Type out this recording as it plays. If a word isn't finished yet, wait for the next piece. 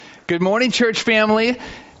Good morning, church family.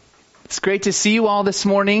 It's great to see you all this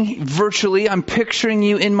morning virtually. I'm picturing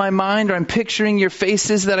you in my mind, or I'm picturing your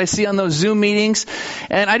faces that I see on those Zoom meetings.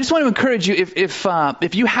 And I just want to encourage you,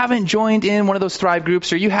 if you haven't joined in one of those Thrive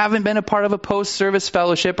groups, or you haven't been a part of a post-service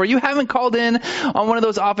fellowship, or you haven't called in on one of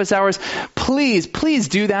those office hours, please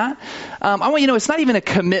do that. I want you to know it's not even a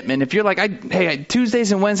commitment. If you're like, hey,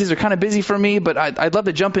 Tuesdays and Wednesdays are kind of busy for me, but I'd love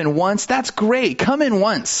to jump in once. That's great. Come in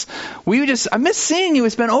once. I miss seeing you.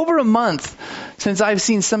 It's been over a month since I've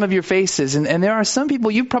seen some of your faces. And there are some people,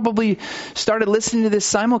 you've probably started listening to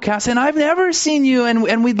this simulcast, and I've never seen you,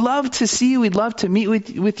 and we'd love to see you. We'd love to meet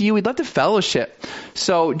with you. We'd love to fellowship.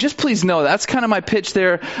 So just please know, that's kind of my pitch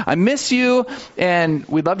there. I miss you, and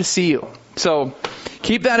we'd love to see you. So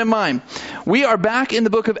keep that in mind. We are back in the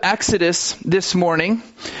book of Exodus this morning.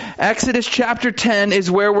 Exodus chapter 10 is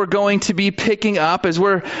where we're going to be picking up as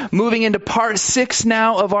we're moving into part 6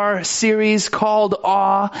 now of our series called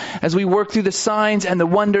Awe, as we work through the signs and the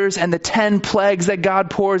wonders and the 10 plagues that God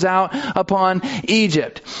pours out upon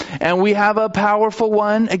Egypt. And we have a powerful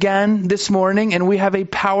one again this morning, and we have a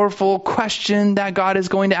powerful question that God is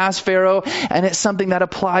going to ask Pharaoh, and it's something that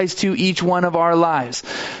applies to each one of our lives.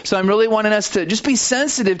 So I'm really wanting us to just be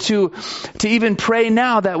sensitive to even pray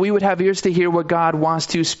now that we would have ears to hear what God wants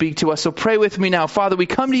to speak to us. So pray with me now. Father, we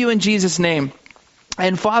come to you in Jesus' name.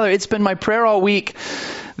 And Father, it's been my prayer all week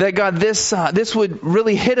that God, this would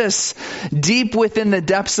really hit us deep within the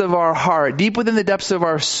depths of our heart, deep within the depths of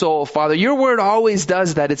our soul, Father. Your word always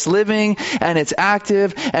does that. It's living and it's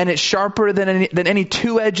active and it's sharper than any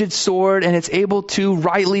two-edged sword, and it's able to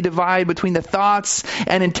rightly divide between the thoughts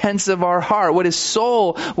and intents of our heart. What is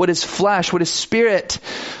soul? What is flesh? What is spirit?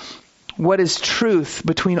 What is truth,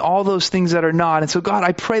 between all those things that are not? And so God,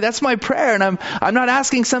 I pray, that's my prayer. And I'm not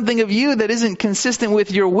asking something of you that isn't consistent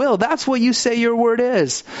with your will. That's what you say your word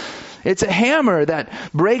is. It's a hammer that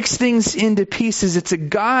breaks things into pieces. It's a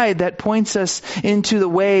guide that points us into the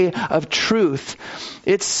way of truth.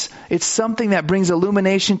 It's something that brings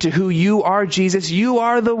illumination to who you are, Jesus. You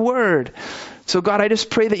are the Word. So God, I just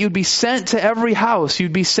pray that you'd be sent to every house.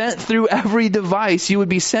 You'd be sent through every device. You would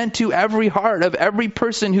be sent to every heart of every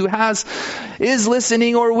person who is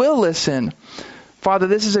listening or will listen. Father,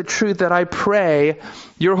 this is a truth that I pray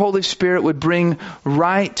your Holy Spirit would bring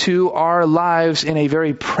right to our lives in a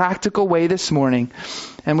very practical way this morning.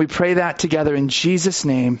 And we pray that together in Jesus'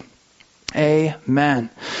 name. Amen.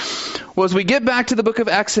 Well, as we get back to the book of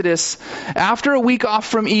Exodus, after a week off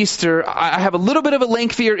from Easter, I have a little bit of a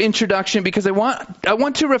lengthier introduction because I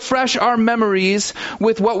want to refresh our memories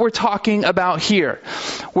with what we're talking about here.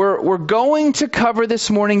 We're going to cover this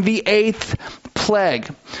morning the 8th plague,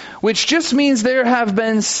 which just means there have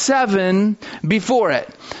been 7 before it.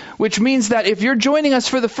 Which means that if you're joining us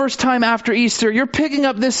for the first time after Easter, you're picking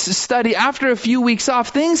up this study after a few weeks off.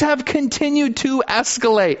 Things have continued to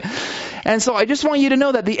escalate. And so I just want you to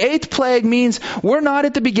know that the 8th plague means we're not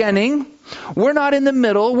at the beginning. We're not in the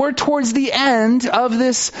middle. We're towards the end of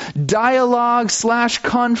this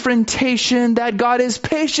dialogue/confrontation that God is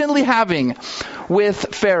patiently having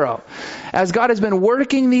with Pharaoh. As God has been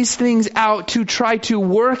working these things out to try to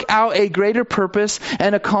work out a greater purpose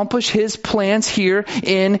and accomplish His plans here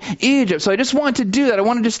in Egypt. So I just want to do that. I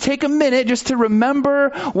want to just take a minute just to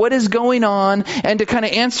remember what is going on and to kind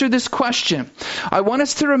of answer this question. I want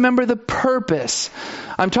us to remember the purpose.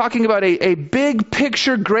 I'm talking about a big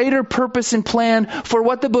picture, greater purpose and plan for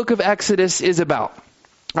what the book of Exodus is about.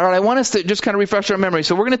 All right, I want us to just kind of refresh our memory.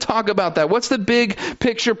 So we're going to talk about that. What's the big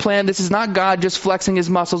picture plan? This is not God just flexing His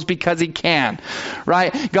muscles because He can,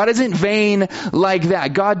 right? God isn't vain like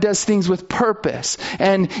that. God does things with purpose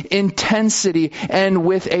and intensity and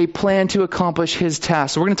with a plan to accomplish His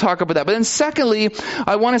task. So we're going to talk about that. But then secondly,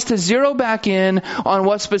 I want us to zero back in on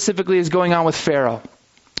what specifically is going on with Pharaoh.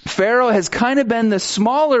 Pharaoh has kind of been the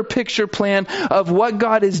smaller picture plan of what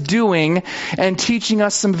God is doing and teaching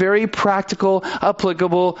us some very practical,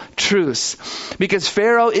 applicable truths. Because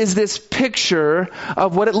Pharaoh is this picture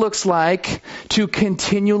of what it looks like to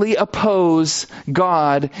continually oppose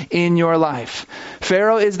God in your life.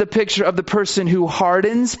 Pharaoh is the picture of the person who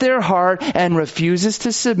hardens their heart and refuses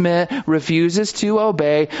to submit, refuses to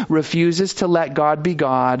obey, refuses to let God be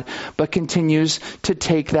God, but continues to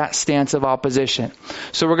take that stance of opposition.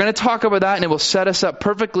 So we're going to talk about that, and it will set us up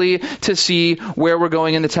perfectly to see where we're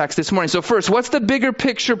going in the text this morning. So first, what's the bigger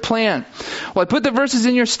picture plan? Well, I put the verses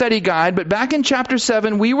in your study guide, but back in chapter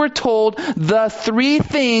 7, we were told the 3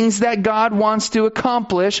 things that God wants to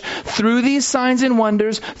accomplish through these signs and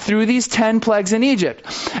wonders, through these 10 plagues in Egypt.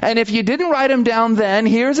 And if you didn't write them down then,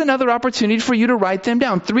 here's another opportunity for you to write them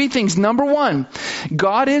down. 3 things. Number 1,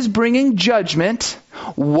 God is bringing judgment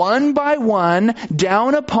one by one,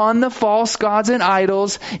 down upon the false gods and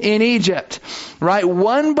idols in Egypt. Right?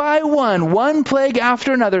 One by one plague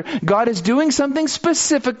after another. God is doing something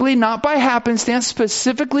specifically, not by happenstance,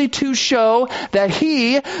 specifically to show that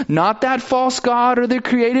He, not that false god or the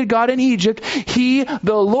created god in Egypt, He,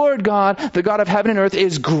 the Lord God, the God of heaven and earth,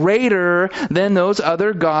 is greater than those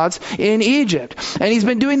other gods in Egypt. And He's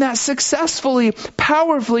been doing that successfully,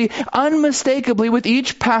 powerfully, unmistakably with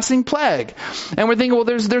each passing plague. And we're thinking, well,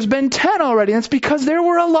 there's been 10 already. That's because there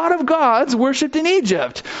were a lot of gods worshipped in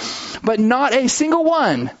Egypt. But not a single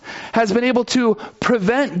one has been able to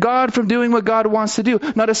prevent God from doing what God wants to do.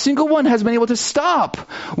 Not a single one has been able to stop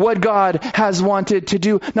what God has wanted to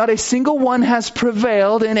do. Not a single one has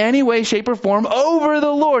prevailed in any way, shape, or form over the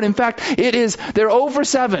Lord. In fact, they're over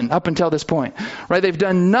 7 up until this point. Right? They've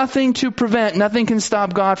done nothing to prevent, nothing can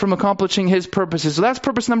stop God from accomplishing His purposes. So that's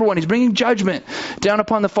purpose number 1. He's bringing judgment down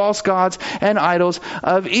upon the false gods and idols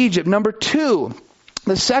of Egypt. Number 2,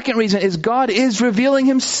 the second reason is God is revealing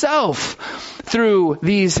Himself through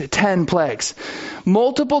these 10 plagues.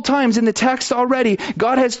 Multiple times in the text already,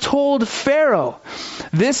 God has told Pharaoh,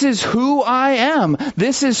 this is who I am.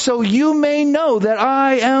 This is so you may know that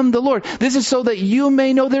I am the Lord. This is so that you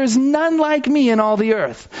may know there is none like me in all the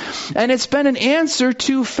earth. And it's been an answer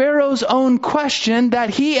to Pharaoh's own question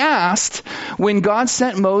that he asked when God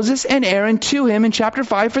sent Moses and Aaron to him in chapter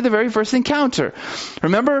 5 for the very first encounter.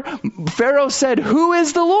 Remember, Pharaoh said, who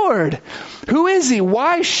is the Lord? Who is He?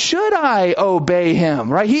 Why should I obey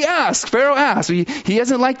Him? Right? He asked. Pharaoh asked. He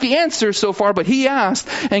hasn't liked the answer so far, but he asked,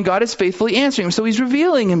 and God is faithfully answering him. So He's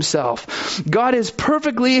revealing Himself. God is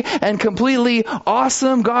perfectly and completely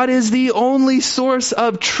awesome. God is the only source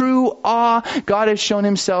of true awe. God has shown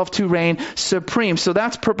Himself to reign supreme. So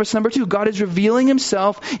that's purpose number 2. God is revealing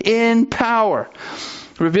Himself in power.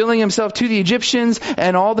 Revealing Himself to the Egyptians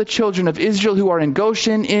and all the children of Israel who are in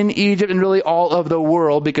Goshen in Egypt, and really all of the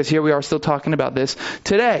world, because here we are still talking about this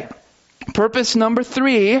today. Purpose number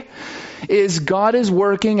 3 is God is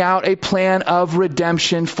working out a plan of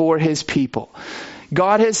redemption for His people.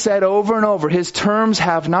 God has said over and over, His terms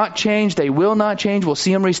have not changed. They will not change. We'll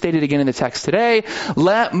see them restated again in the text today.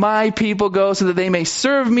 Let my people go so that they may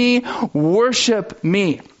serve me, worship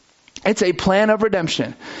me. It's a plan of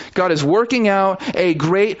redemption. God is working out a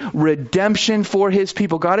great redemption for His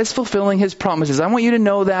people. God is fulfilling His promises. I want you to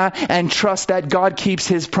know that and trust that God keeps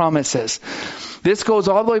His promises. This goes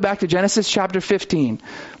all the way back to Genesis chapter 15.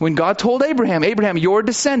 When God told Abraham, your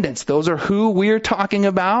descendants, those are who we're talking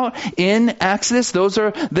about in Exodus. Those are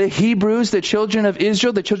the Hebrews, the children of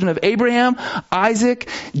Israel, the children of Abraham, Isaac,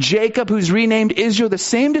 Jacob, who's renamed Israel, the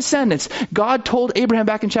same descendants. God told Abraham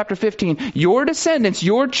back in chapter 15, your descendants,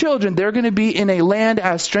 your children, they're going to be in a land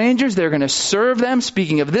as strangers. They're going to serve them,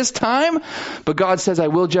 speaking of this time. But God says, I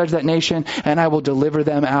will judge that nation and I will deliver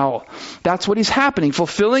them out. That's what He's happening,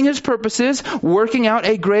 fulfilling His purposes, working out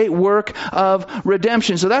a great work of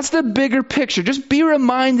redemption. So that's the bigger picture. Just be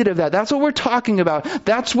reminded of that. That's what we're talking about.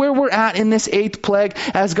 That's where we're at in this 8th plague,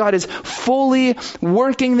 as God is fully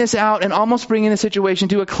working this out and almost bringing the situation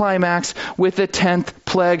to a climax with the 10th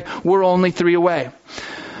plague. We're only 3 away.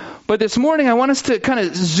 But this morning, I want us to kind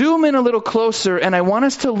of zoom in a little closer, and I want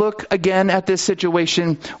us to look again at this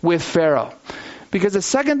situation with Pharaoh. Because the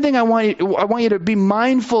second thing I want you to be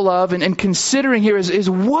mindful of and considering here is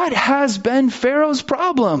what has been Pharaoh's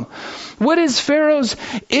problem? What is Pharaoh's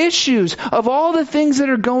issues? Of all the things that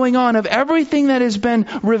are going on, of everything that has been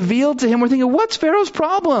revealed to him, we're thinking, what's Pharaoh's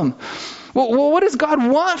problem? Well, what does God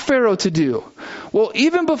want Pharaoh to do? Well,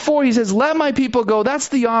 even before He says, let my people go, that's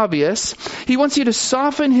the obvious. He wants you to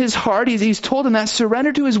soften his heart. He's told him that,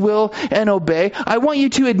 surrender to His will and obey. I want you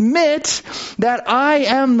to admit that I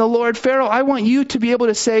am the Lord. Pharaoh, I want you to be able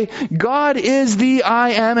to say, God is the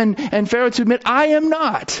I am, and Pharaoh to admit, I am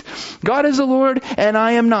not. God is the Lord and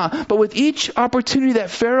I am not. But with each opportunity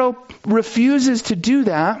that Pharaoh refuses to do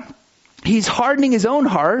that, he's hardening his own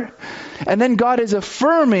heart, and then God is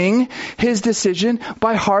affirming His decision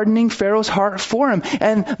by hardening Pharaoh's heart for him.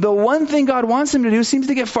 And the one thing God wants him to do seems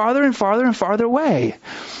to get farther and farther and farther away.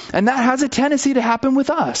 And that has a tendency to happen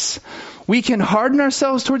with us. We can harden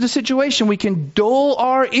ourselves towards a situation. We can dull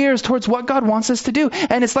our ears towards what God wants us to do.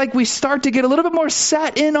 And it's like we start to get a little bit more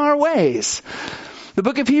set in our ways. The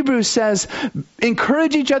book of Hebrews says,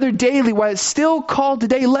 encourage each other daily while it's still called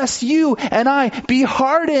today, lest you and I be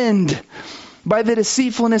hardened by the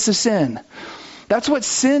deceitfulness of sin. That's what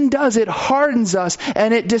sin does. It hardens us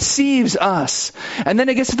and it deceives us. And then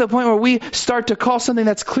it gets to the point where we start to call something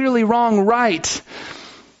that's clearly wrong right,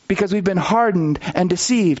 because we've been hardened and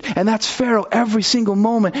deceived. And that's Pharaoh every single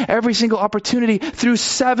moment, every single opportunity through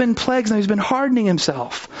 7 plagues. Now he's been hardening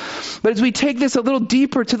himself. But as we take this a little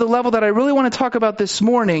deeper to the level that I really want to talk about this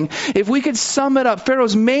morning, if we could sum it up,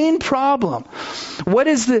 Pharaoh's main problem, what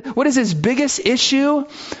is his biggest issue?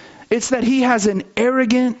 It's that he has an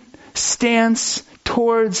arrogant stance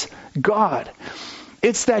towards God.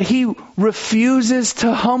 It's that he refuses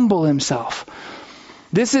to humble himself.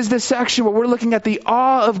 This is the section where we're looking at the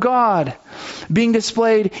awe of God being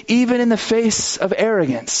displayed even in the face of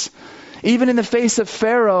arrogance. Even in the face of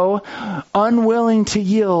Pharaoh, unwilling to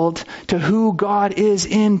yield to who God is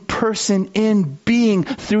in person, in being,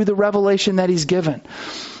 through the revelation that he's given.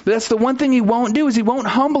 But that's the one thing he won't do, is he won't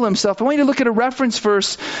humble himself. I want you to look at a reference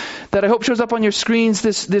verse that I hope shows up on your screens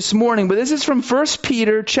this morning. But this is from 1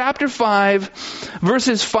 Peter chapter 5,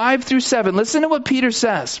 verses 5 through 7. Listen to what Peter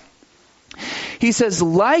says. He says,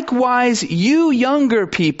 "Likewise, you younger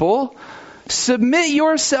people, submit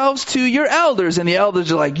yourselves to your elders." And the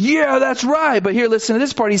elders are like, yeah, that's right. But here, listen to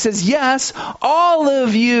this part. He says, "Yes, all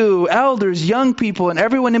of you, elders, young people, and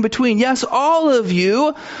everyone in between, yes, all of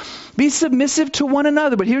you, be submissive to one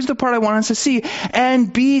another." But here's the part I want us to see.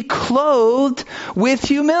 "And be clothed with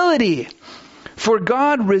humility. For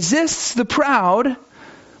God resists the proud,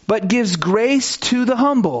 but gives grace to the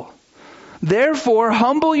humble. Therefore,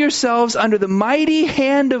 humble yourselves under the mighty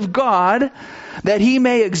hand of God, that he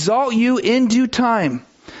may exalt you in due time,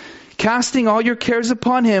 casting all your cares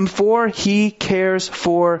upon him, for he cares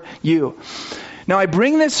for you." Now, I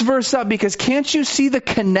bring this verse up because can't you see the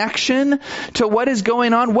connection to what is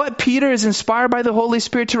going on? What Peter is inspired by the Holy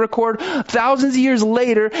Spirit to record thousands of years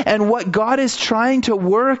later, and what God is trying to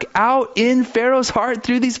work out in Pharaoh's heart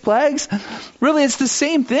through these plagues? Really, it's the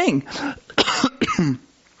same thing.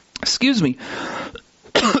 Excuse me.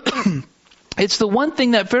 It's the one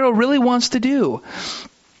thing that Pharaoh really wants to do.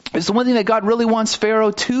 It's the one thing that God really wants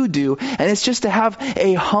Pharaoh to do, and it's just to have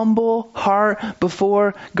a humble heart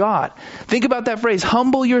before God. Think about that phrase,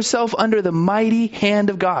 humble yourself under the mighty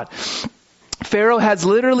hand of God. Pharaoh has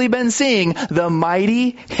literally been seeing the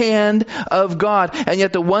mighty hand of God, and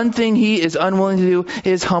yet the one thing he is unwilling to do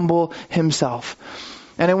is humble himself.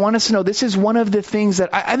 And I want us to know this is one of the things that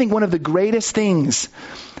I think one of the greatest things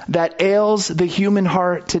that ails the human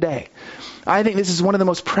heart today. I think this is one of the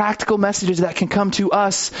most practical messages that can come to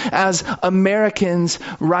us as Americans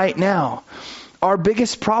right now. Our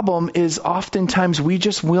biggest problem is oftentimes we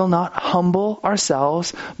just will not humble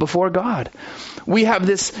ourselves before God. We have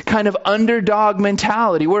this kind of underdog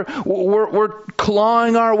mentality. We're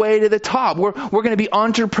clawing our way to the top. We're going to be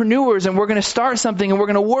entrepreneurs, and we're going to start something, and we're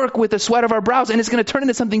going to work with the sweat of our brows, and it's going to turn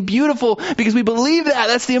into something beautiful because we believe that.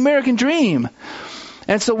 That's the American dream.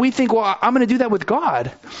 And so we think, well, I'm going to do that with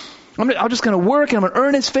God. I'm just going to work, and I'm going to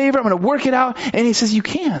earn his favor. I'm going to work it out. And he says, you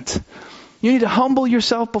can't. You need to humble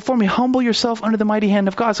yourself before me. Humble yourself under the mighty hand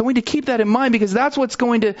of God. So we need to keep that in mind, because that's what's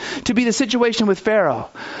going to be the situation with Pharaoh.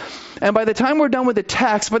 And by the time we're done with the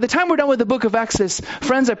text, by the time we're done with the book of Exodus,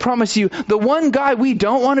 friends, I promise you, the one guy we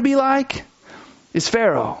don't want to be like is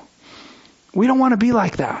Pharaoh. We don't want to be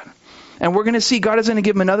like that. And we're going to see God is going to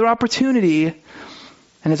give him another opportunity,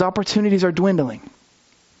 and his opportunities are dwindling.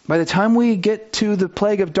 By the time we get to the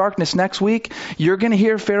plague of darkness next week, you're going to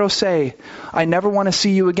hear Pharaoh say, "I never want to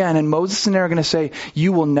see you again." And Moses and Aaron are going to say,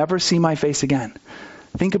 "You will never see my face again."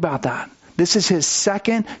 Think about that. This is his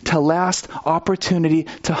second to last opportunity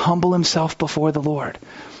to humble himself before the Lord,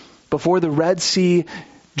 before the Red Sea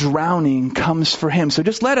drowning comes for him. So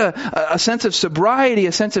just let a sense of sobriety,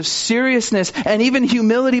 a sense of seriousness, and even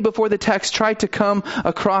humility before the text try to come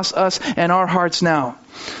across us and our hearts now.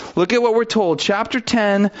 Look at what we're told. Chapter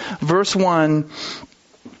 10, verse 1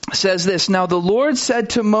 says this, "Now the Lord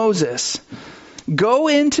said to Moses, 'Go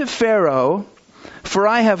into Pharaoh, for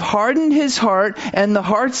I have hardened his heart and the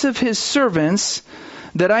hearts of his servants,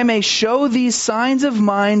 that I may show these signs of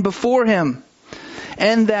mine before him,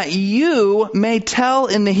 and that you may tell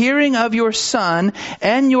in the hearing of your son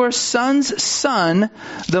and your son's son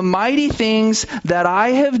the mighty things that I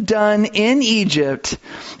have done in Egypt,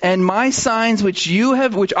 and my signs which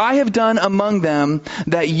I have done among them,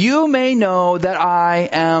 that you may know that I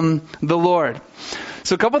am the Lord.'"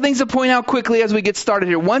 So a couple things to point out quickly as we get started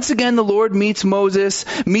here. Once again, the Lord meets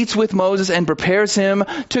with Moses and prepares him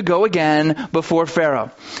to go again before Pharaoh.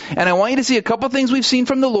 And I want you to see a couple things we've seen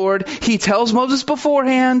from the Lord. He tells Moses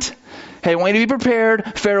beforehand, Hey, I want you to be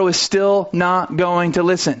prepared. Pharaoh is still not going to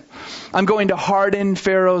listen. I'm going to harden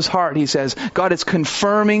Pharaoh's heart, he says. God is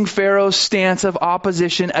confirming Pharaoh's stance of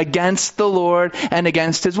opposition against the Lord and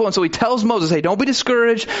against his will. And so he tells Moses, hey, don't be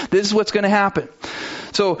discouraged. This is what's going to happen.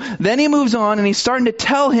 So then he moves on and he's starting to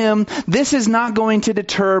tell him, this is not going to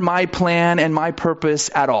deter my plan and my purpose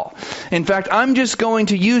at all. In fact, I'm just going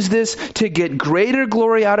to use this to get greater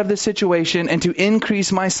glory out of this situation and to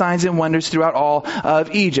increase my signs and wonders throughout all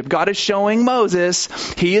of Egypt. God is showing Moses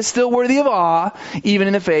he is still worthy of awe, even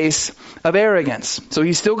in the face of arrogance. So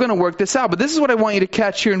he's still going to work this out. But this is what I want you to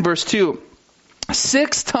catch here in verse 2.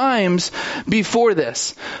 6 times before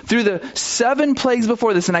this, through the 7 plagues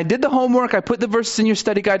before this, and I did the homework, I put the verses in your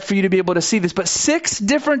study guide for you to be able to see this, but 6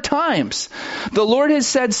 different times, the Lord has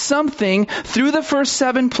said something through the first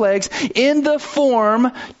 7 plagues in the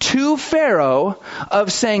form to Pharaoh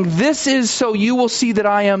of saying, this is so you will see that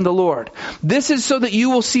I am the Lord. This is so that you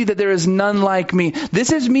will see that there is none like me.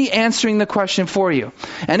 This is me answering the question for you.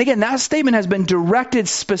 And again, that statement has been directed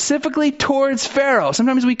specifically towards Pharaoh.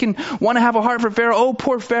 Sometimes we can want to have a heart for Pharaoh. Oh,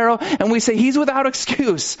 poor Pharaoh. And we say, he's without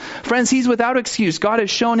excuse. Friends, he's without excuse. God has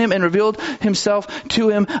shown him and revealed himself to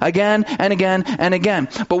him again and again and again.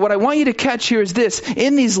 But what I want you to catch here is this.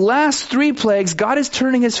 In these last 3 plagues, God is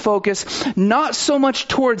turning his focus not so much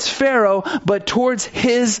towards Pharaoh, but towards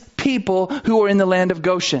his people who are in the land of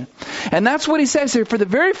Goshen. And that's what he says here. For the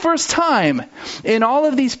very first time in all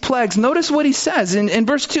of these plagues, notice what he says. In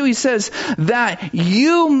verse 2, he says that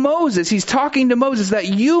you, Moses, he's talking to Moses, that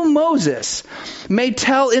you, Moses, may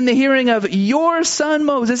tell in the hearing of your son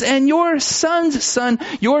Moses and your son's son,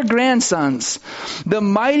 your grandsons, the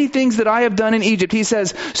mighty things that I have done in Egypt. He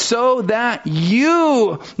says, so that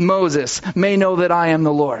you, Moses, may know that I am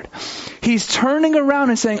the Lord. He's turning around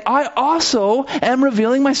and saying, I also am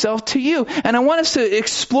revealing myself to you. And I want us to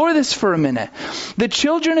explore this for a minute. The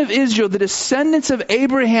children of Israel, the descendants of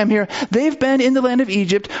Abraham here, they've been in the land of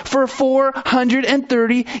Egypt for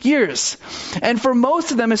 430 years. And for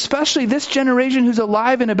most of them, especially this generation who's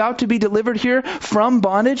alive and about to be delivered here from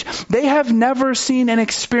bondage, they have never seen and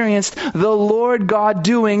experienced the Lord God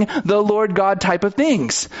doing the Lord God type of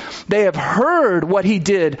things. They have heard what he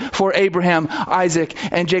did for Abraham, Isaac,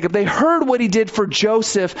 and Jacob. They heard what he did for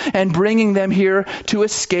Joseph and bringing them here to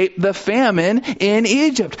escape the famine in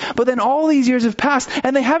Egypt. But then all these years have passed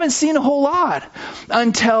and they haven't seen a whole lot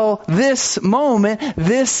until this moment,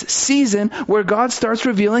 this season where God starts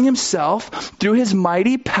revealing himself through his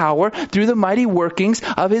mighty power, through the mighty workings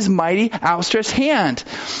of his mighty outstretched hand.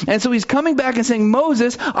 And so he's coming back and saying,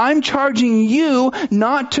 Moses, I'm charging you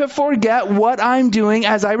not to forget what I'm doing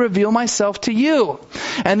as I reveal myself to you.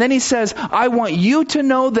 And then he says, I want you to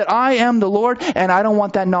know that I am the Lord, and I don't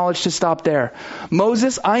want that knowledge to stop there.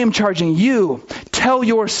 Moses, I am charging you. Tell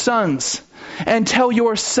your sons and tell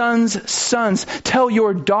your sons' sons, tell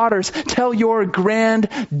your daughters, tell your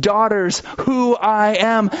granddaughters who I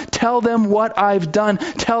am. Tell them what I've done.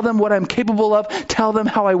 Tell them what I'm capable of. Tell them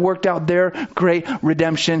how I worked out their great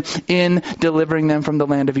redemption in delivering them from the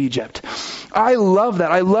land of Egypt. I love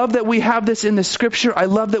that. I love that we have this in the scripture. I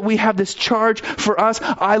love that we have this charge for us.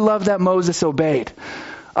 I love that Moses obeyed.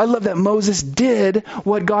 I love that Moses did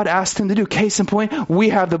what God asked him to do. Case in point, we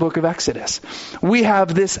have the book of Exodus. We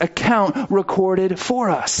have this account recorded for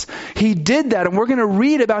us. He did that, and we're going to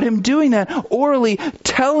read about him doing that orally,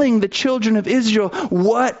 telling the children of Israel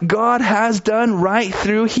what God has done right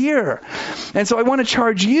through here. And so I want to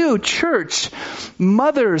charge you, church,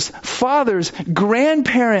 mothers, fathers,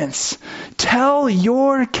 grandparents, tell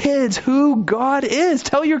your kids who God is.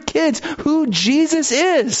 Tell your kids who Jesus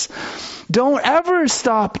is. Don't ever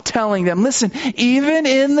stop telling them. Listen, even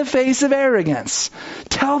in the face of arrogance,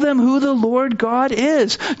 tell them who the Lord God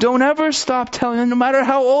is. Don't ever stop telling them, no matter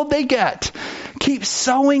how old they get. Keep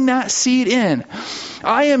sowing that seed in.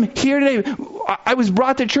 I am here today. I was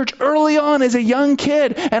brought to church early on as a young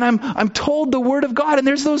kid, and I'm told the word of God, and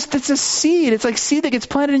it's a seed. It's like seed that gets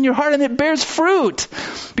planted in your heart, and it bears fruit.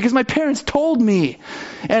 Because my parents told me,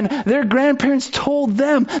 and their grandparents told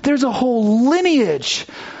them. There's a whole lineage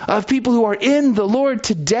of people who are in the Lord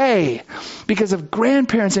today because of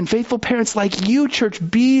grandparents and faithful parents like you, church.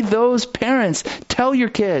 Be those parents. Tell your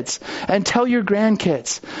kids and tell your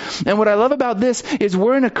grandkids. And what I love about this is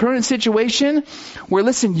we're in a current situation where,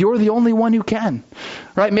 listen, you're the only one who can.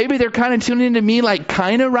 Right? Maybe they're kind of tuning into me like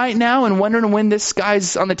kind of right now and wondering when this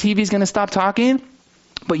guy's on the TV is going to stop talking.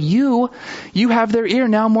 But you have their ear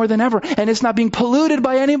now more than ever, and it's not being polluted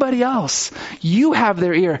by anybody else. You have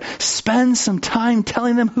their ear. Spend some time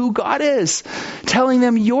telling them who God is, telling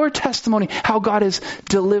them your testimony, how God has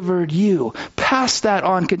delivered you. Pass that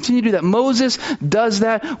on. Continue to do that. Moses does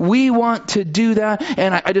that. We want to do that.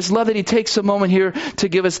 And I just love that he takes a moment here to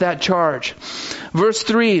give us that charge. Verse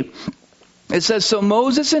 3, it says, "So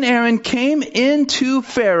Moses and Aaron came into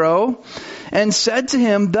Pharaoh and said to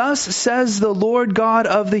him, 'Thus says the Lord God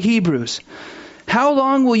of the Hebrews, how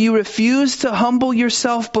long will you refuse to humble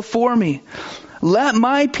yourself before me? Let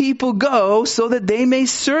my people go so that they may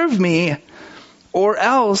serve me. Or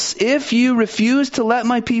else, if you refuse to let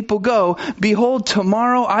my people go, behold,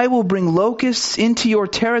 tomorrow I will bring locusts into your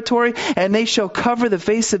territory, and they shall cover the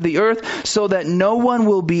face of the earth, so that no one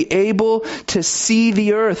will be able to see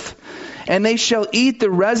the earth. And they shall eat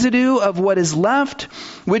the residue of what is left,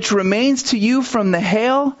 which remains to you from the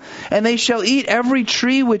hail, and they shall eat every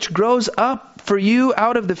tree which grows up for you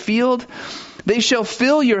out of the field. They shall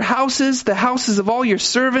fill your houses, the houses of all your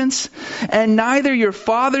servants, and neither your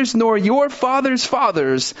fathers nor your fathers'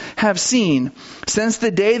 fathers have seen, since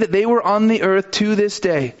the day that they were on the earth to this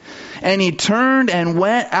day.' And he turned and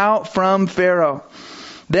went out from Pharaoh.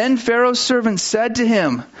 Then Pharaoh's servants said to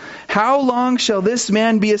him, 'How long shall this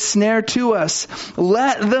man be a snare to us?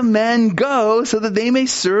 Let the men go so that they may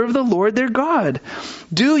serve the Lord their God.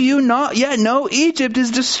 Do you not yet know Egypt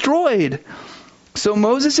is destroyed?' So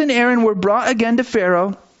Moses and Aaron were brought again to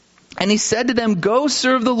Pharaoh, and he said to them, 'Go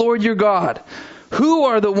serve the Lord your God. Who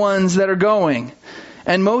are the ones that are going?'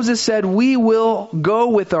 And Moses said, 'We will go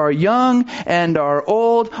with our young and our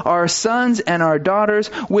old, our sons and our daughters,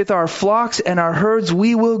 with our flocks and our herds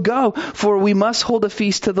we will go, for we must hold a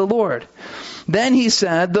feast to the Lord.' Then he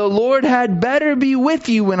said, 'The Lord had better be with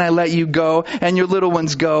you when I let you go and your little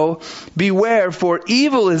ones go. Beware, for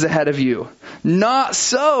evil is ahead of you. Not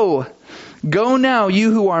so. Go now, you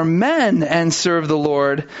who are men, and serve the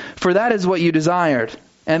Lord, for that is what you desired.'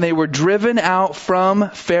 And they were driven out from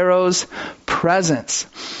Pharaoh's presence."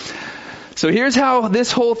 So here's how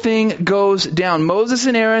this whole thing goes down. Moses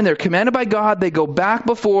and Aaron, they're commanded by God. They go back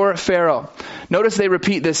before Pharaoh. Notice they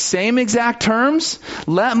repeat the same exact terms.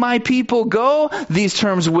 Let my people go. These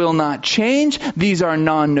terms will not change. These are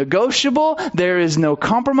non-negotiable. There is no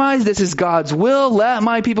compromise. This is God's will. Let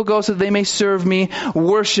my people go so that they may serve me,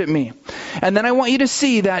 worship me. And then I want you to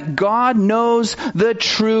see that God knows the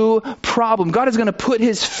true problem. God is going to put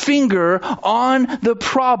his finger on the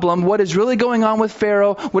problem. What is really going on with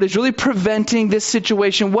Pharaoh? What is really preventing this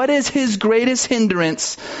situation? What is his greatest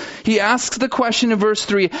hindrance? He asks the question in verse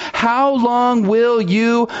 3, how long will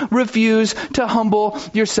you refuse to humble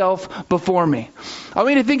yourself before me? I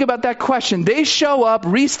want you to think about that question. They show up,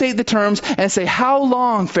 restate the terms, and say, how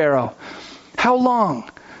long, Pharaoh? How long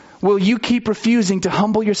will you keep refusing to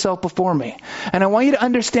humble yourself before me? And I want you to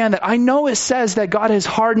understand that I know it says that God has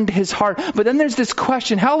hardened his heart, but then there's this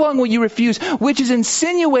question, how long will you refuse? Which is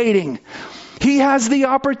insinuating he has the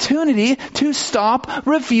opportunity to stop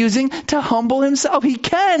refusing to humble himself. He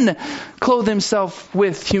can clothe himself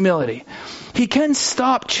with humility. He can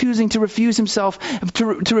stop choosing to refuse himself,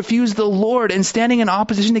 to refuse the Lord and standing in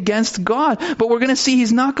opposition against God. But we're going to see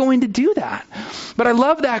he's not going to do that. But I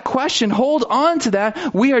love that question. Hold on to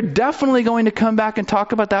that. We are definitely going to come back and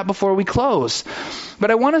talk about that before we close.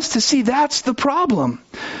 But I want us to see that's the problem.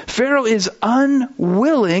 Pharaoh is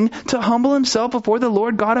unwilling to humble himself before the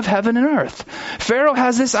Lord God of heaven and earth. Pharaoh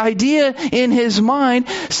has this idea in his mind,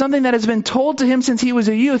 something that has been told to him since he was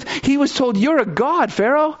a youth. He was told, you're a god,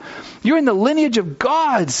 Pharaoh. You're in the lineage of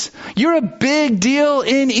gods. You're a big deal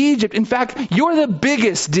in Egypt. In fact, you're the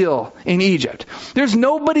biggest deal in Egypt. There's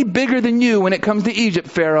nobody bigger than you when it comes to Egypt,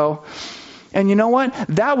 Pharaoh. And you know what?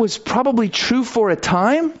 That was probably true for a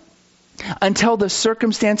time until the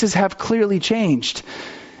circumstances have clearly changed.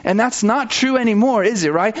 And that's not true anymore, is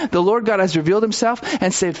it, right? The Lord God has revealed himself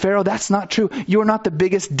and said, Pharaoh, that's not true. You're not the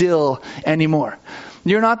biggest deal anymore.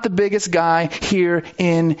 You're not the biggest guy here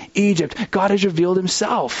in Egypt. God has revealed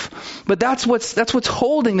himself. But that's what's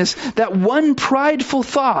holding this, that one prideful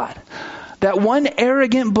thought, that one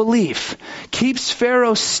arrogant belief keeps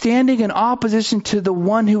Pharaoh standing in opposition to the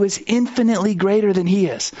one who is infinitely greater than he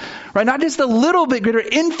is. Right? Not just a little bit greater,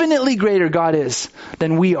 infinitely greater God is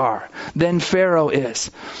than we are, than Pharaoh is.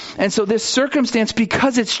 And so this circumstance,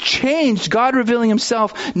 because it's changed, God revealing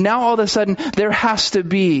himself, now all of a sudden there has to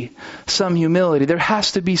be some humility. There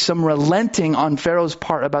has to be some relenting on Pharaoh's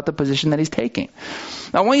part about the position that he's taking.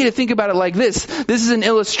 I want you to think about it like this. This is an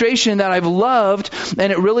illustration that I've loved,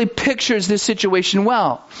 and it really pictures this situation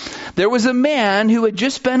well. There was a man who had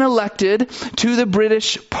just been elected to the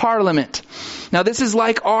British Parliament. Now, this is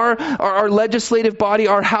like our legislative body,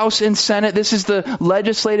 our House and Senate. This is the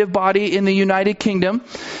legislative body in the United Kingdom.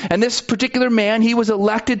 And this particular man, he was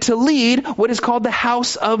elected to lead what is called the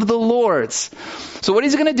House of the Lords. So what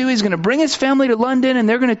he's going to do, he's going to bring his family to London, and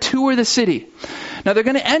they're going to tour the city. Now, they're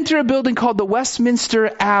going to enter a building called the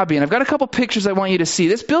Westminster Abbey. And I've got a couple pictures I want you to see.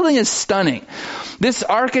 This building is stunning. This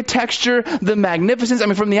architecture, the magnificence. I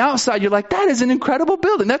mean, from the outside, you're like, that is an incredible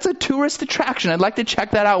building. That's a tourist attraction. I'd like to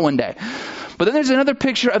check that out one day. But then there's another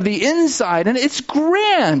picture of the inside, and it's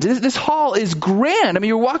grand. This hall is grand. I mean,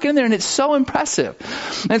 you're walking in there, and it's so impressive.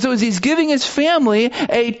 And so as he's giving his family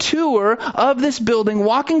a tour of this building,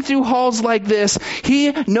 walking through halls like this,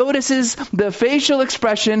 he notices the facial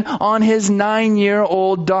expression on his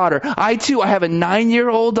 9-year-old daughter. I have a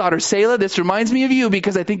 9-year-old daughter. Selah, this reminds me of you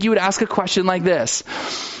because I think you would ask a question like this.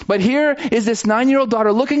 But here is this 9-year-old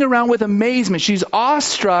daughter looking around with amazement. She's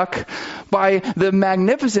awestruck by the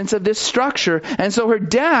magnificence of this structure. And so her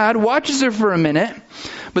dad watches her for a minute,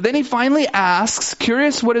 but then he finally asks,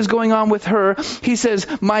 curious what is going on with her, he says,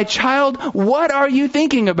 "My child, what are you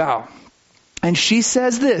thinking about?" And she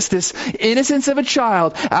says this innocence of a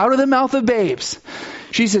child out of the mouth of babes.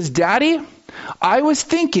 She says, "Daddy, I was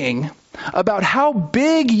thinking about how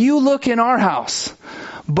big you look in our house,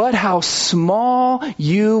 but how small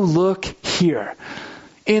you look here.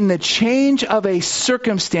 In the change of a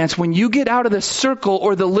circumstance, when you get out of the circle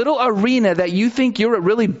or the little arena that you think you're a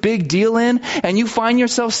really big deal in, and you find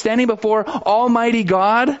yourself standing before Almighty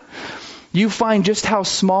God, you find just how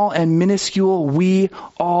small and minuscule we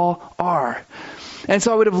all are." And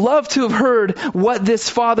so I would have loved to have heard what this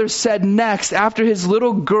father said next after his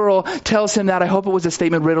little girl tells him that. I hope it was a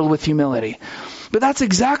statement riddled with humility. But that's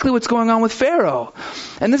exactly what's going on with Pharaoh.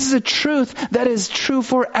 And this is a truth that is true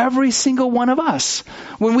for every single one of us.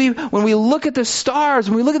 When we look at the stars,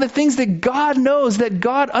 when we look at the things that God knows, that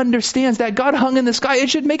God understands, that God hung in the sky, it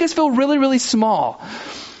should make us feel really, really small.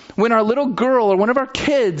 When our little girl or one of our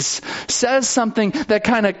kids says something that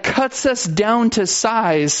kind of cuts us down to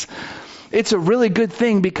size, it's a really good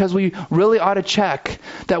thing because we really ought to check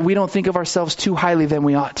that we don't think of ourselves too highly than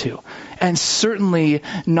we ought to. And certainly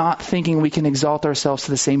not thinking we can exalt ourselves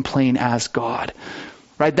to the same plane as God.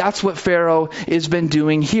 Right? That's what Pharaoh has been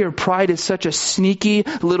doing here. Pride is such a sneaky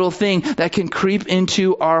little thing that can creep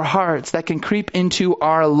into our hearts, that can creep into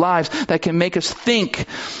our lives, that can make us think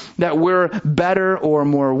that we're better or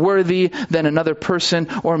more worthy than another person,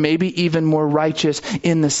 or maybe even more righteous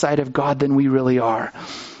in the sight of God than we really are.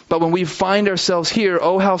 But when we find ourselves here,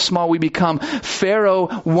 oh, how small we become.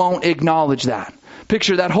 Pharaoh won't acknowledge that.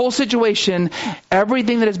 Picture that whole situation,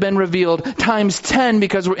 everything that has been revealed, times 10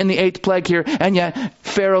 because we're in the 8th plague here, and yet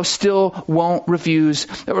Pharaoh still won't refuse,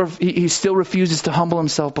 or he still refuses to humble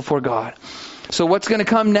himself before God. So what's going to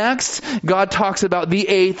come next? God talks about the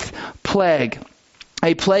 8th plague.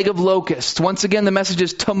 A plague of locusts. Once again, the message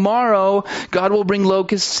is tomorrow God will bring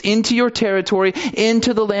locusts into your territory,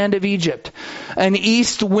 into the land of Egypt. An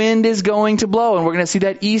east wind is going to blow, and we're going to see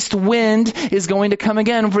that east wind is going to come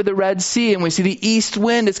again for the Red Sea. And we see the east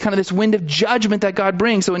wind is kind of this wind of judgment that God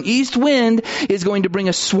brings. So an east wind is going to bring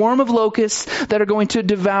a swarm of locusts that are going to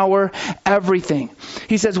devour everything.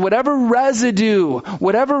 He says whatever residue,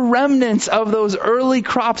 whatever remnants of those early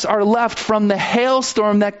crops are left from the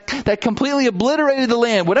hailstorm that completely obliterated the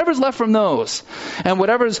land, whatever's left from those, and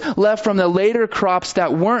whatever's left from the later crops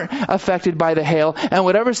that weren't affected by the hail, and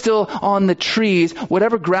whatever's still on the trees,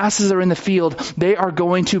 whatever grasses are in the field, they are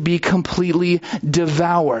going to be completely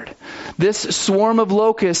devoured. This swarm of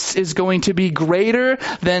locusts is going to be greater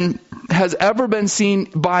than has ever been seen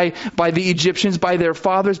by the Egyptians, by their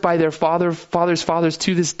fathers, by their fathers' fathers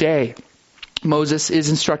to this day. Moses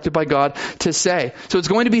is instructed by God to say. So it's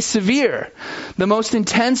going to be severe. The most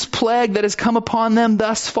intense plague that has come upon them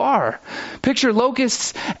thus far. Picture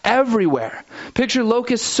locusts everywhere. Picture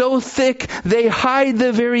locusts so thick they hide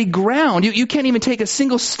the very ground. You can't even take a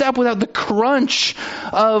single step without the crunch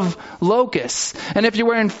of locusts. And if you're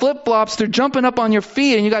wearing flip-flops, they're jumping up on your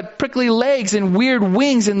feet, and you got prickly legs and weird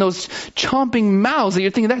wings and those chomping mouths that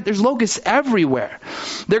you're thinking that there's locusts everywhere.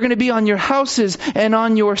 They're going to be on your houses and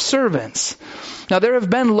on your servants. Now, there have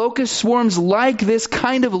been locust swarms like this,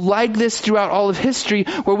 kind of like this throughout all of history,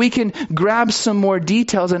 where we can grab some more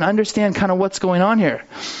details and understand kind of what's going on here.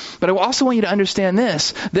 But I also want you to understand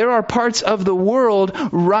this. There are parts of the world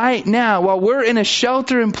right now, while we're in a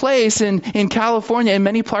shelter in place in California and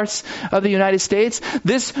many parts of the United States,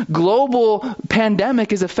 this global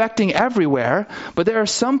pandemic is affecting everywhere. But there are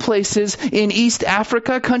some places in East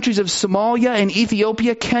Africa, countries of Somalia and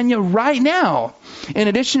Ethiopia, Kenya, right now, in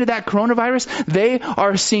addition to that coronavirus, they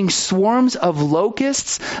are seeing swarms of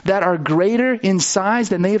locusts that are greater in size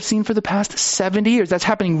than they have seen for the past 70 years. That's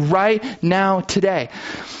happening right now today.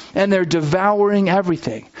 And they're devouring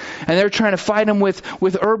everything. And they're trying to fight them with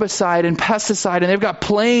herbicide and pesticide. And they've got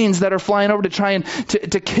planes that are flying over to try and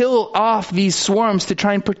to kill off these swarms to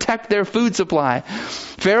try and protect their food supply.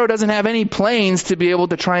 Pharaoh doesn't have any planes to be able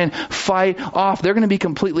to try and fight off. They're going to be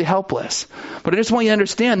completely helpless. But I just want you to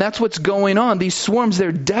understand that's what's going on. These swarms,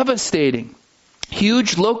 they're devastating.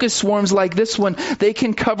 Huge locust swarms like this one, they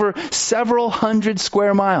can cover several hundred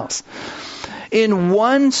square miles. In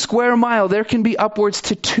 1 square mile, there can be upwards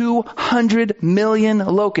to 200 million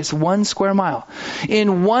locusts, 1 square mile.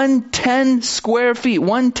 In 110 square feet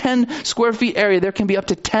area, there can be up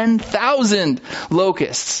to 10,000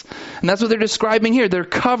 locusts. And that's what they're describing here. They're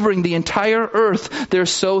covering the entire earth. They're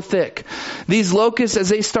so thick. These locusts, as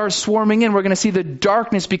they start swarming in, we're going to see the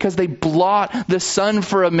darkness because they blot the sun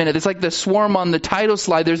for a minute. It's like the swarm on the title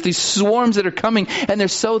slide. There's these swarms that are coming, and they're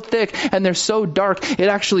so thick and they're so dark, it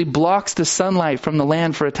actually blocks the sunlight from the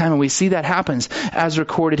land for a time, and we see that happens as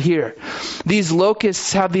recorded here. These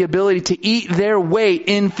locusts have the ability to eat their weight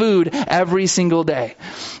in food every single day.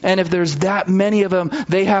 And if there's that many of them,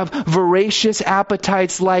 they have voracious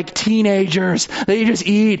appetites like teenagers. They just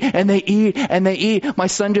eat and they eat and they eat. My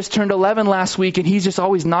son just turned 11 last week, and he's just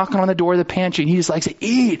always knocking on the door of the pantry, and he just likes to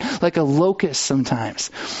eat like a locust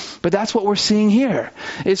sometimes. But that's what we're seeing here.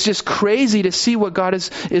 It's just crazy to see what God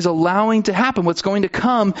is allowing to happen, what's going to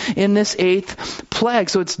come in this 8th plague.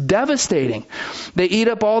 So it's devastating. They eat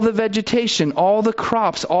up all the vegetation, all the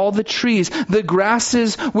crops, all the trees, the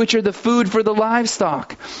grasses, which are the food for the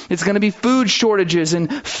livestock. It's going to be food shortages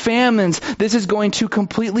and famines. This is going to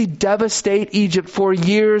completely devastate Egypt for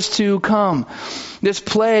years to come. This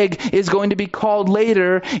plague is going to be called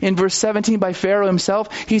later in verse 17 by Pharaoh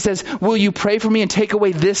himself. He says, "Will you pray for me and take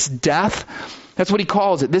away this death?" That's what he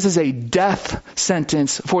calls it. This is a death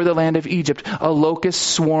sentence for the land of Egypt. A locust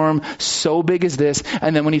swarm so big as this.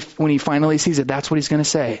 And then when he finally sees it, that's what he's going to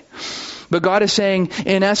say. But God is saying,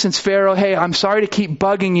 in essence, Pharaoh, hey, I'm sorry to keep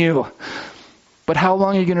bugging you, but how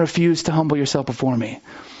long are you going to refuse to humble yourself before me?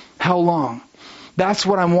 How long? That's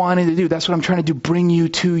what I'm wanting to do. That's what I'm trying to do. Bring you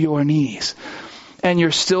to your knees. And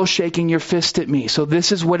you're still shaking your fist at me. So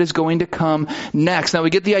this is what is going to come next. Now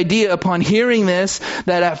we get the idea upon hearing this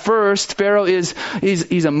that at first Pharaoh he's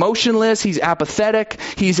emotionless, he's apathetic,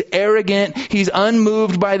 he's arrogant, he's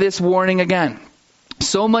unmoved by this warning again.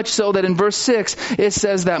 So much so that in verse 6, it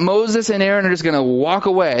says that Moses and Aaron are just going to walk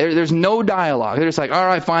away. There's no dialogue. They're just like, all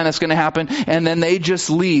right, fine, that's going to happen. And then they just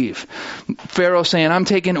leave. Pharaoh saying, I'm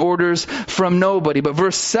taking orders from nobody. But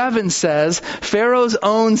verse 7 says, Pharaoh's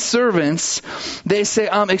own servants, they say,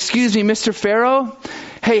 excuse me, Mr. Pharaoh,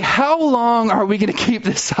 hey, how long are we going to keep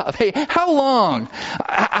this up? Hey, how long?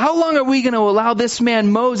 How long are we going to allow this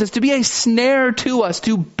man Moses to be a snare to us,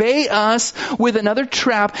 to bait us with another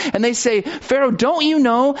trap? And they say, Pharaoh, don't you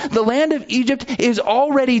know the land of Egypt is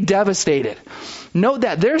already devastated? Note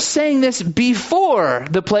that they're saying this before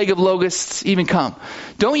the plague of locusts even come.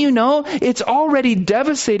 Don't you know? It's already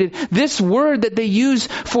devastated. This word that they use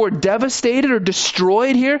for devastated or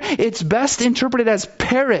destroyed here, it's best interpreted as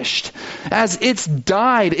perished, as it's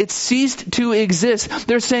died, it's ceased to exist.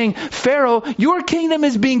 They're saying, Pharaoh, your kingdom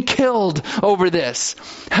is being killed over this.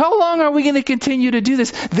 How long are we going to continue to do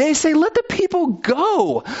this? They say, let the people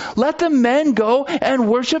go. Let the men go and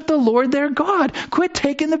worship the Lord their God. Quit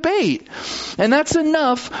taking the bait. And that's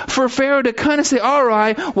enough for Pharaoh to kind of say, all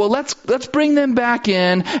right, well, let's bring them back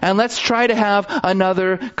in and let's try to have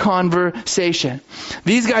another conversation.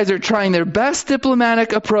 These guys are trying their best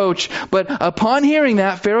diplomatic approach, but upon hearing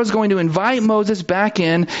that, Pharaoh's going to invite Moses back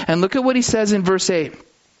in, and look at what he says in verse 8.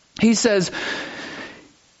 He says,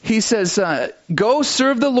 go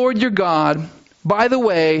serve the Lord your God. By the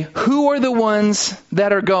way, who are the ones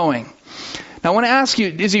that are going? Now I want to ask you,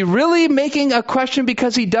 is he really making a question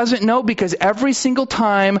because he doesn't know? Because every single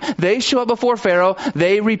time they show up before Pharaoh,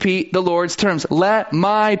 they repeat the Lord's terms. Let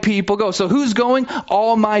my people go. So who's going?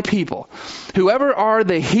 All my people. Whoever are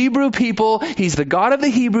the Hebrew people, he's the God of the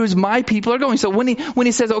Hebrews, my people are going. So when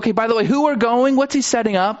he says, okay, by the way, who are going? What's he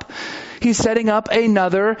setting up? He's setting up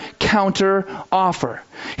another counter offer.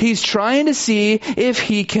 He's trying to see if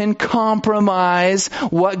he can compromise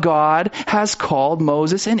what God has called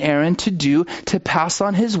Moses and Aaron to do to pass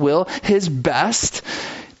on his will, his best,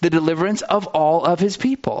 the deliverance of all of his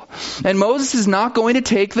people. And Moses is not going to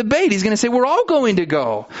take the bait. He's going to say, we're all going to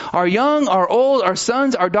go. Our young, our old, our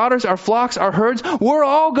sons, our daughters, our flocks, our herds, we're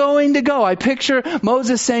all going to go. I picture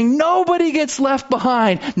Moses saying, nobody gets left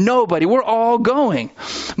behind. Nobody. We're all going.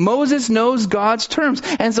 Moses knows God's terms,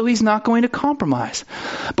 and so he's not going to compromise.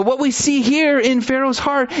 But what we see here in Pharaoh's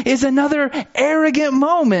heart is another arrogant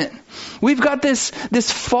moment. We've got this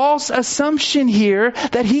false assumption here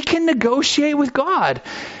that he can negotiate with God.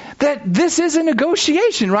 That this is a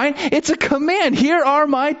negotiation, right? It's a command. Here are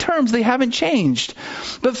my terms. They haven't changed.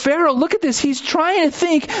 But Pharaoh, look at this. He's trying to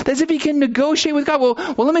think as if he can negotiate with God.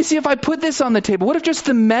 Well, let me see if I put this on the table. What if just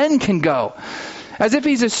the men can go? As if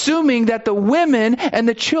he's assuming that the women and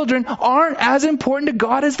the children aren't as important to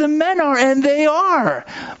God as the men are, and they are.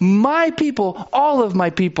 My people, all of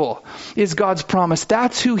my people, is God's promise.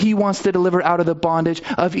 That's who he wants to deliver out of the bondage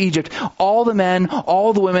of Egypt. All the men,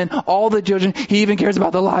 all the women, all the children. He even cares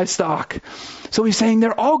about the livestock. So he's saying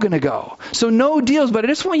they're all going to go. So no deals, but I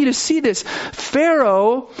just want you to see this.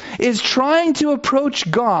 Pharaoh is trying to approach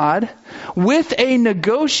God with a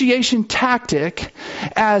negotiation tactic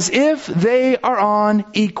as if they are on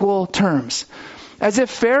equal terms. As if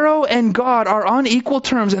Pharaoh and God are on equal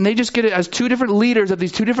terms, and they just get it as two different leaders of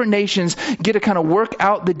these two different nations get to kind of work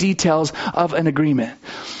out the details of an agreement.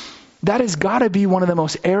 That has got to be one of the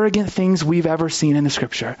most arrogant things we've ever seen in the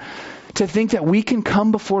scripture. To think that we can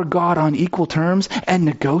come before God on equal terms and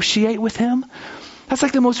negotiate with him. That's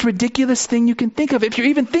like the most ridiculous thing you can think of. If you're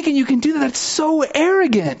even thinking you can do that, that's so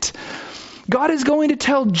arrogant. God is going to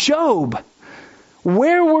tell Job,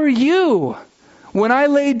 where were you when I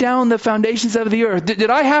laid down the foundations of the earth? Did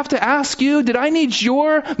I have to ask you? Did I need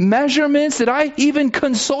your measurements? Did I even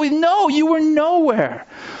console you? No, you were nowhere.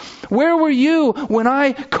 Where were you when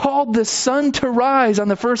I called the sun to rise on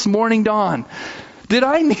the first morning dawn? Did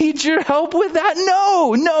I need your help with that?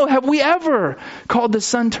 No. Have we ever called the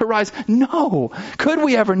sun to rise? No. Could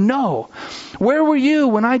we ever? No. Where were you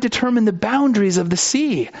when I determined the boundaries of the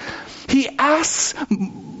sea?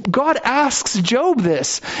 God asks Job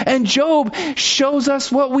this, and Job shows us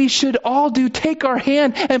what we should all do. Take our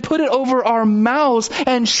hand and put it over our mouths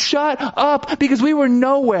and shut up, because we were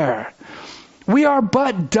nowhere. We are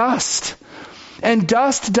but dust. And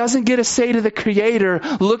dust doesn't get to say to the Creator,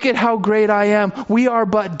 look at how great I am. We are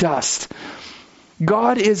but dust.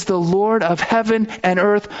 God is the Lord of heaven and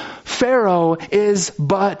earth. Pharaoh is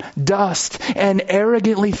but dust. And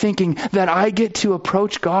arrogantly thinking that I get to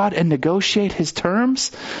approach God and negotiate his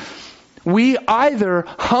terms. We either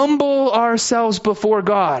humble ourselves before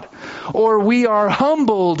God, or we are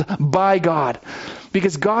humbled by God.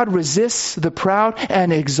 Because God resists the proud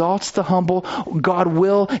and exalts the humble. God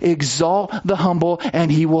will exalt the humble, and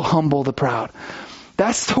he will humble the proud.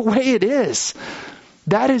 That's the way it is.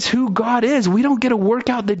 That is who God is. We don't get to work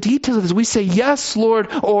out the details of this. We say, yes, Lord,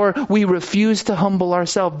 or we refuse to humble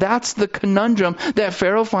ourselves. That's the conundrum that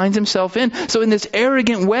Pharaoh finds himself in. So in this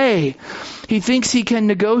arrogant way, he thinks he can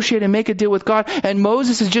negotiate and make a deal with God. And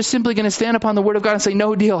Moses is just simply going to stand upon the word of God and say,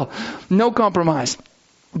 no deal, no compromise.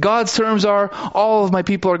 God's terms are, all of my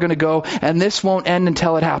people are going to go, and this won't end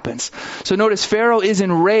until it happens. So notice Pharaoh is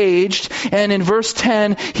enraged, and in verse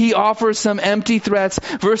 10, he offers some empty threats.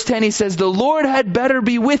 Verse 10, he says, the Lord had better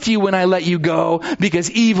be with you when I let you go, because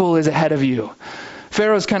evil is ahead of you.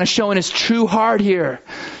 Pharaoh's kind of showing his true heart here,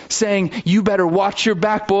 saying, you better watch your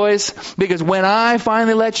back, boys, because when I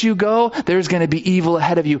finally let you go, there's going to be evil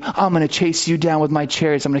ahead of you. I'm going to chase you down with my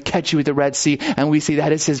chariots. I'm going to catch you at the Red Sea. And we see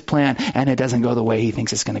that is his plan, and it doesn't go the way he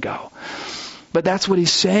thinks it's going to go. But that's what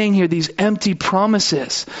he's saying here, these empty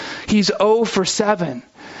promises. He's 0 for 7.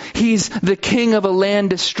 He's the king of a land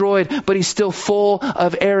destroyed, but he's still full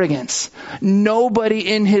of arrogance.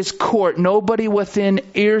 Nobody in his court, nobody within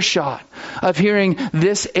earshot of hearing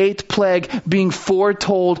this 8th plague being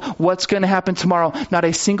foretold what's going to happen tomorrow. Not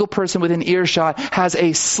a single person within earshot has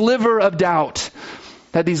a sliver of doubt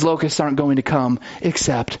that these locusts aren't going to come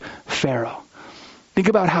except Pharaoh. Think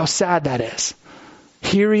about how sad that is.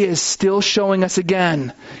 Here he is still showing us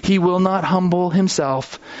again, he will not humble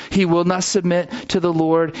himself. He will not submit to the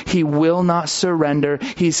Lord. He will not surrender.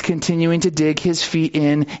 He's continuing to dig his feet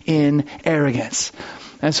in arrogance.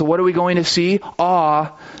 And so what are we going to see?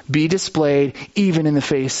 Awe be displayed even in the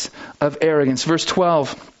face of arrogance. Verse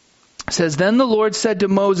 12 says, then the Lord said to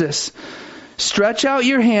Moses, Stretch out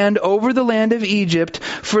your hand over the land of Egypt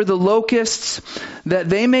for the locusts, that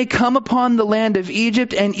they may come upon the land of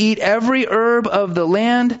Egypt and eat every herb of the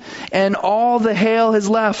land, and all the hail is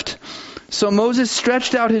left. So Moses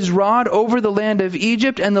stretched out his rod over the land of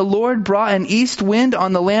Egypt, and the Lord brought an east wind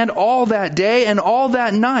on the land all that day and all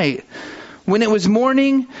that night. When it was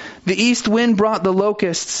morning, the east wind brought the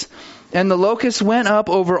locusts, and the locusts went up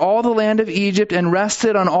over all the land of Egypt and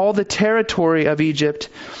rested on all the territory of Egypt.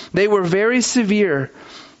 They were very severe.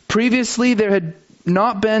 Previously there had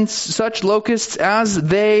not been such locusts as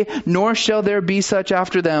they, nor shall there be such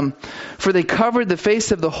after them. For they covered the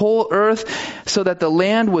face of the whole earth, so that the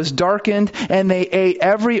land was darkened, and they ate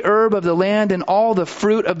every herb of the land and all the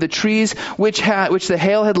fruit of the trees which the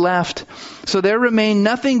hail had left. So there remained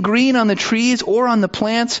nothing green on the trees or on the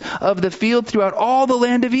plants of the field throughout all the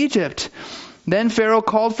land of Egypt. Then Pharaoh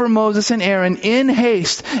called for Moses and Aaron in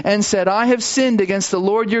haste and said, I have sinned against the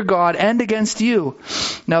Lord your God and against you.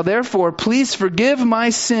 Now therefore, please forgive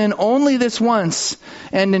my sin only this once,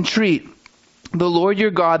 and entreat the Lord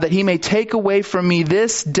your God that he may take away from me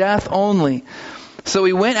this death only. So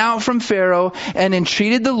he went out from Pharaoh and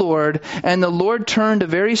entreated the Lord, and the Lord turned a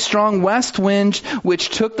very strong west wind, which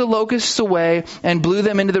took the locusts away and blew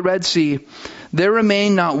them into the Red Sea. There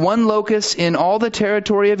remained not one locust in all the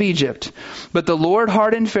territory of Egypt. But the Lord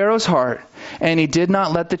hardened Pharaoh's heart, and he did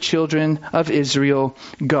not let the children of Israel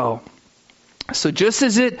go. So just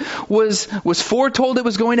as it was foretold it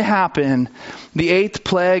was going to happen, the 8th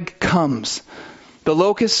plague comes. The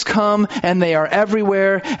locusts come, and they are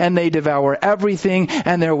everywhere, and they devour everything,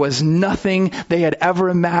 and there was nothing they had ever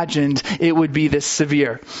imagined it would be this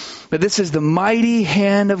severe. But this is the mighty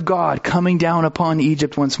hand of God coming down upon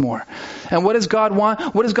Egypt once more. And what does God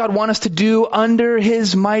want? What does God want us to do under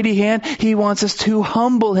his mighty hand? He wants us to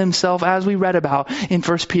humble himself, as we read about in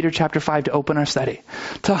 1 Peter chapter 5 to open our study.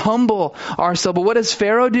 To humble ourselves. But what does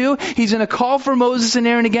Pharaoh do? He's going to call for Moses and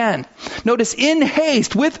Aaron again. Notice, in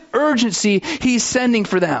haste, with urgency, he's sending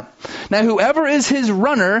for them. Now, whoever is his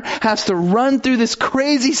runner has to run through this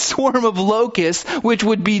crazy swarm of locusts, which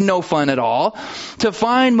would be no fun at all, to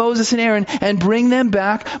find Moses and Aaron and bring them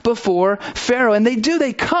back before Pharaoh. And they do,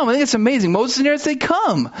 they come. I think it's amazing. Moses and Aaron, they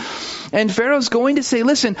come. And Pharaoh's going to say,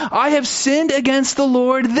 listen, I have sinned against the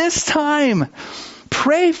Lord this time.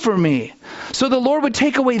 Pray for me. So the Lord would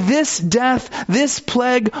take away this death, this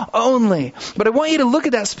plague only. But I want you to look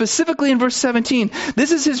at that specifically in verse 17.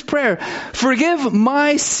 This is his prayer. Forgive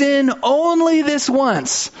my sin only this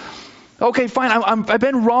once. Okay, fine, I've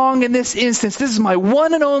been wrong in this instance. This is my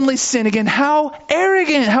one and only sin. Again, how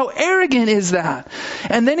arrogant is that?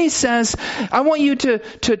 And then he says, I want you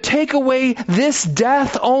to take away this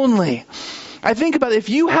death only. I think about it. If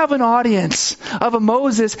you have an audience of a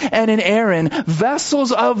Moses and an Aaron,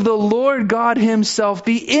 vessels of the Lord God himself,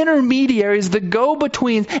 the intermediaries, the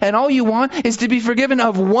go-betweens, and all you want is to be forgiven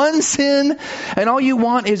of one sin, and all you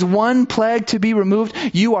want is one plague to be removed,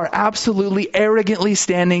 you are absolutely arrogantly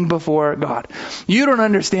standing before God. You don't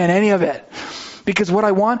understand any of it. Because what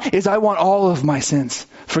I want is I want all of my sins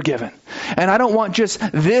forgiven. And I don't want just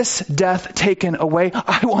this death taken away.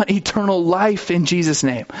 I want eternal life in Jesus'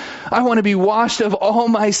 name. I want to be washed of all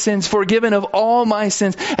my sins, forgiven of all my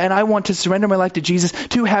sins. And I want to surrender my life to Jesus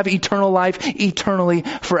to have eternal life eternally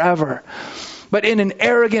forever. But in an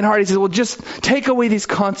arrogant heart, he says, well, just take away these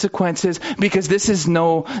consequences because this is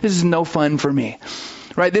no fun for me.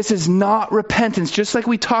 Right? This is not repentance. Just like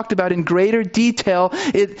we talked about in greater detail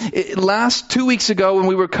last 2 weeks ago when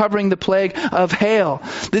we were covering the plague of hail.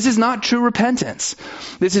 This is not true repentance.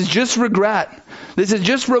 This is just regret. This is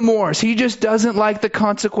just remorse. He just doesn't like the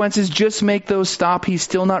consequences. Just make those stop. He's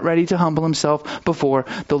still not ready to humble himself before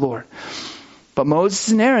the Lord. But Moses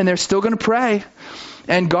and Aaron, they're still going to pray.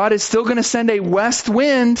 And God is still going to send a west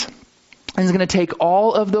wind. And he's going to take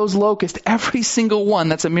all of those locusts, every single one.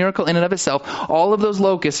 That's a miracle in and of itself. All of those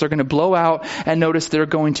locusts are going to blow out, and notice they're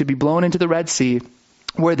going to be blown into the Red Sea,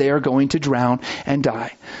 where they are going to drown and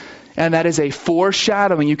die. And that is a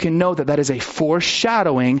foreshadowing. You can know that is a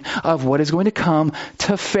foreshadowing of what is going to come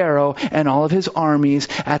to Pharaoh and all of his armies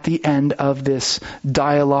at the end of this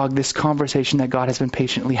dialogue, this conversation that God has been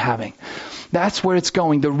patiently having. That's where it's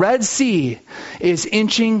going. The Red Sea is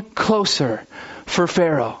inching closer for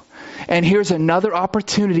Pharaoh. And here's another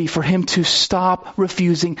opportunity for him to stop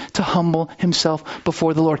refusing to humble himself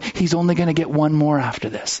before the Lord. He's only going to get one more after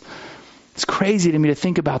this. It's crazy to me to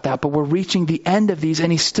think about that, but we're reaching the end of these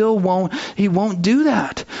and he won't do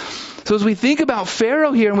that. So as we think about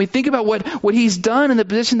Pharaoh here and we think about what he's done and the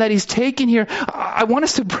position that he's taken here, I want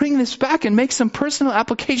us to bring this back and make some personal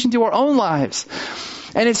application to our own lives.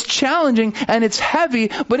 And it's challenging and it's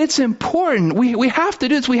heavy, but it's important. We have to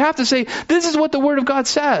do this. We have to say, this is what the Word of God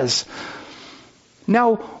says.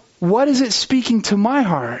 Now, what is it speaking to my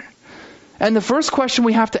heart? And the first question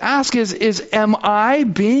we have to ask is am I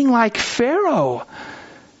being like Pharaoh?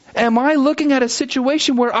 Am I looking at a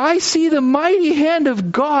situation where I see the mighty hand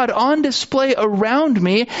of God on display around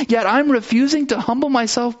me, yet I'm refusing to humble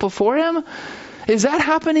myself before Him? Is that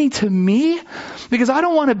happening to me? Because I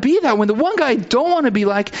don't want to be that one. The one guy I don't want to be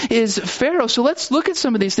like is Pharaoh. So let's look at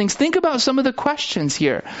some of these things. Think about some of the questions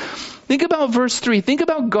here. Think about verse 3. Think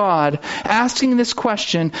about God asking this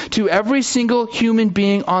question to every single human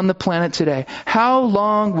being on the planet today. How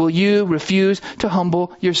long will you refuse to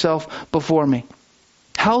humble yourself before me?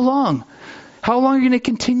 How long? How long are you going to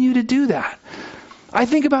continue to do that? I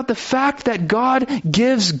think about the fact that God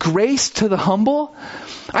gives grace to the humble.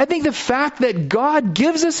 I think the fact that God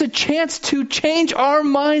gives us a chance to change our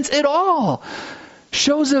minds at all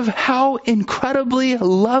shows of how incredibly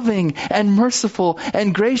loving and merciful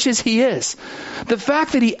and gracious He is. The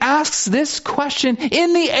fact that He asks this question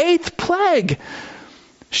in the 8th plague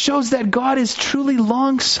shows that God is truly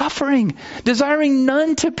long-suffering, desiring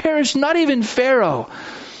none to perish, not even Pharaoh.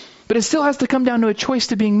 But it still has to come down to a choice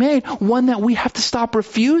to being made, one that we have to stop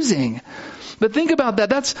refusing. But think about that.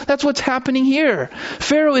 That's what's happening here.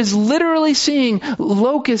 Pharaoh is literally seeing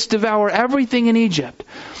locusts devour everything in Egypt.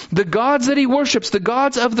 The gods that he worships, the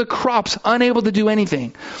gods of the crops, unable to do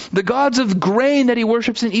anything. The gods of grain that he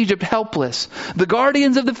worships in Egypt, helpless. The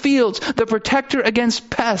guardians of the fields, the protector against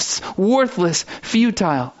pests, worthless,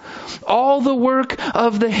 futile. All the work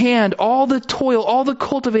of the hand, all the toil, all the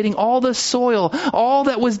cultivating, all the soil, all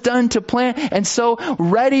that was done to plant and sow,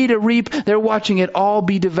 ready to reap, they're watching it all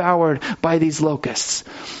be devoured by these locusts.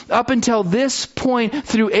 Up until this point,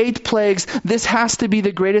 through 8 plagues, this has to be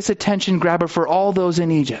the greatest attention grabber for all those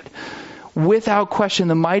in Egypt. Without question,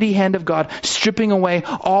 the mighty hand of God stripping away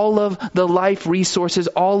all of the life resources,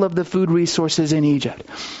 all of the food resources in Egypt.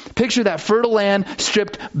 Picture that fertile land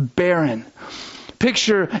stripped barren.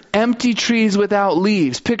 Picture empty trees without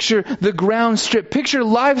leaves. Picture the ground stripped. Picture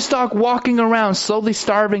livestock walking around slowly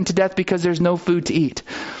starving to death because there's no food to eat.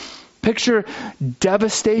 Picture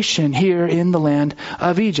devastation here in the land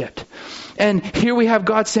of Egypt. And here we have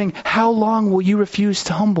God saying, how long will you refuse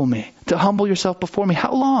to humble me, to humble yourself before me?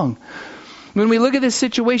 How long? When we look at this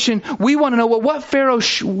situation, we want to know, well, what Pharaoh,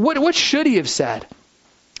 what should he have said?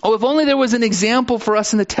 Oh, if only there was an example for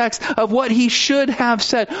us in the text of what he should have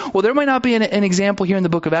said. Well, there might not be an example here in the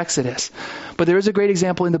book of Exodus, but there is a great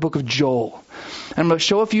example in the book of Joel. And I'm going to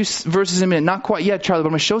show a few verses in a minute. Not quite yet, Charlie, but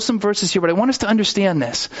I'm going to show some verses here, but I want us to understand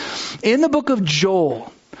this. In the book of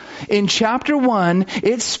Joel, in chapter 1,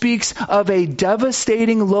 it speaks of a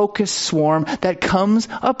devastating locust swarm that comes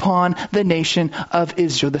upon the nation of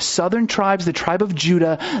Israel. The southern tribes, the tribe of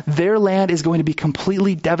Judah, their land is going to be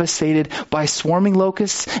completely devastated by swarming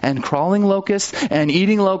locusts and crawling locusts and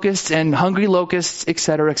eating locusts and hungry locusts,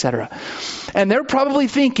 etc., etc. And they're probably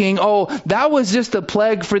thinking, oh, that was just a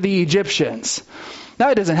plague for the Egyptians.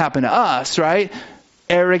 That doesn't happen to us, right?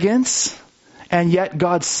 Arrogance. And yet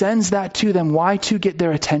God sends that to them. Why? To get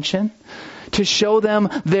their attention. To show them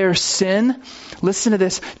their sin. Listen to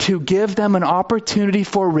this. To give them an opportunity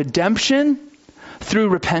for redemption through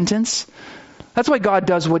repentance. That's why God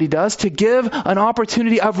does what He does. To give an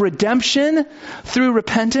opportunity of redemption through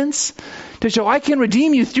repentance. To show I can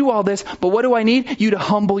redeem you through all this. But what do I need? You to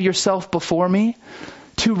humble yourself before me.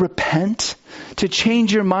 To repent. To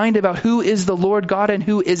change your mind about who is the Lord God and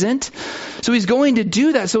who isn't. So He's going to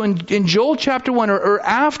do that. So in Joel chapter 1 or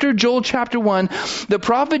after Joel chapter 1, the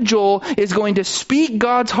prophet Joel is going to speak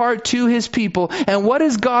God's heart to His people. And what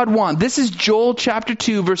does God want? This is Joel chapter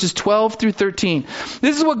 2 verses 12 through 13.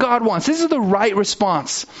 This is what God wants. This is the right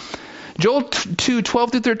response. Joel 2,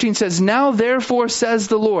 12 through 13 says, "Now therefore says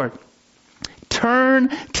the Lord, turn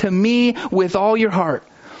to me with all your heart.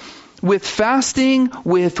 With fasting,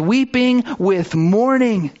 with weeping, with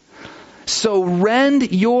mourning. So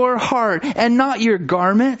rend your heart and not your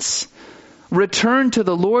garments. Return to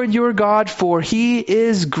the Lord your God, for He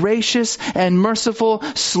is gracious and merciful,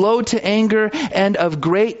 slow to anger, and of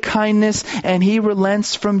great kindness, and He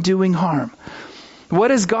relents from doing harm." What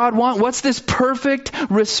does God want? What's this perfect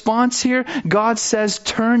response here? God says,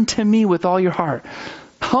 turn to me with all your heart.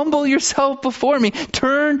 Humble yourself before me.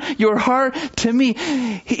 Turn your heart to me.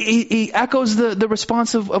 He echoes the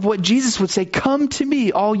response of what Jesus would say. Come to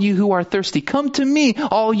me, all you who are thirsty. Come to me,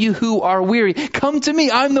 all you who are weary. Come to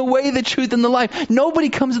me. I'm the way, the truth, and the life. Nobody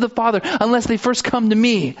comes to the Father unless they first come to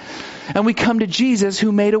me. And we come to Jesus,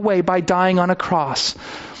 who made a way by dying on a cross.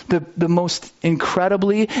 The most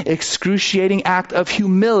incredibly excruciating act of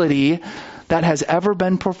humility that has ever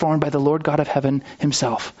been performed by the Lord God of heaven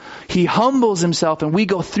himself. He humbles himself, and we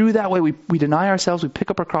go through that way. We deny ourselves, we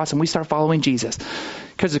pick up our cross, and we start following Jesus.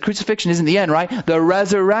 Because the crucifixion isn't the end, right? The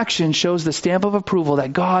resurrection shows the stamp of approval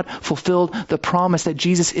that God fulfilled the promise that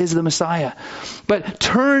Jesus is the Messiah. But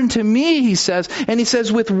turn to me, he says, and he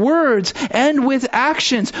says with words and with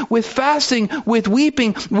actions, with fasting, with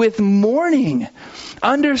weeping, with mourning,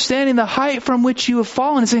 understanding the height from which you have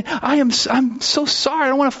fallen, and saying, I'm so sorry, I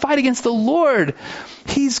don't want to fight against the Lord.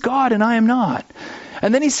 He's God and I am not.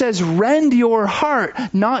 And then he says, rend your heart,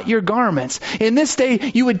 not your garments. In this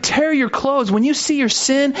day, you would tear your clothes. When you see your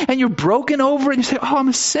sin and you're broken over it, and you say, oh, I'm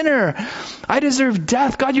a sinner. I deserve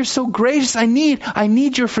death. God, you're so gracious. I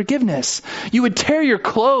need your forgiveness. You would tear your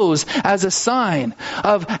clothes as a sign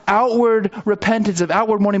of outward repentance, of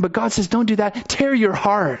outward mourning. But God says, don't do that. Tear your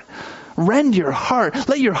heart. Rend your heart.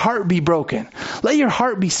 Let your heart be broken. Let your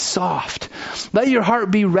heart be soft. Let your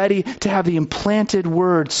heart be ready to have the implanted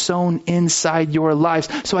word sown inside your lives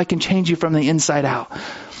so I can change you from the inside out.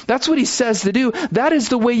 That's what he says to do. That is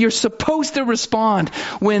the way you're supposed to respond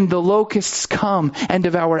when the locusts come and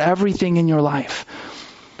devour everything in your life.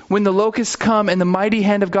 When the locusts come and the mighty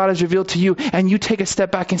hand of God is revealed to you and you take a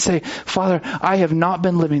step back and say, Father, I have not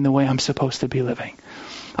been living the way I'm supposed to be living.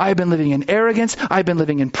 I have been living in arrogance. I've been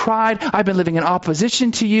living in pride. I've been living in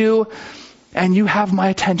opposition to you. And you have my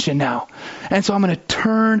attention now. And so I'm going to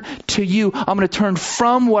turn to you. I'm going to turn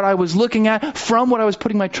from what I was looking at, from what I was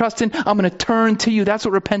putting my trust in. I'm going to turn to you. That's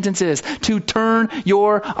what repentance is. To turn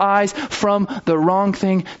your eyes from the wrong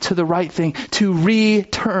thing to the right thing. To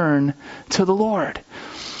return to the Lord.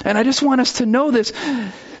 And I just want us to know this.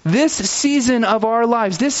 This season of our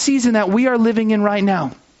lives, this season that we are living in right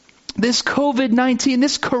now, this COVID-19,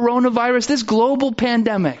 this coronavirus, this global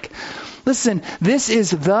pandemic. Listen, this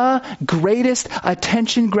is the greatest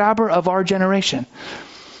attention grabber of our generation.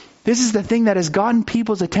 This is the thing that has gotten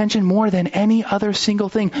people's attention more than any other single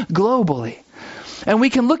thing globally. And we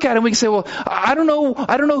can look at it and we can say, well, I don't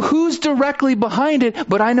know who's directly behind it,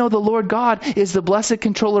 but I know the Lord God is the blessed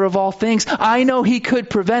controller of all things. I know he could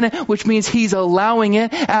prevent it, which means he's allowing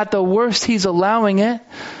it. At the worst, he's allowing it.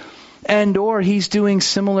 And or he's doing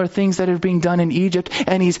similar things that are being done in Egypt,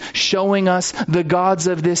 and he's showing us the gods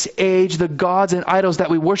of this age, the gods and idols that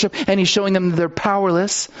we worship, and he's showing them that they're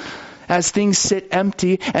powerless as things sit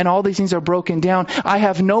empty and all these things are broken down. I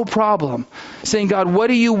have no problem saying, God, what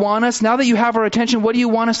do you want us? Now that you have our attention, what do you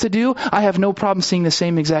want us to do? I have no problem seeing the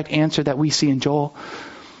same exact answer that we see in Joel.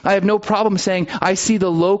 I have no problem saying, I see the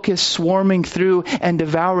locusts swarming through and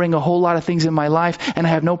devouring a whole lot of things in my life. And I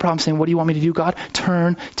have no problem saying, what do you want me to do, God?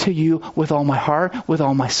 Turn to you with all my heart, with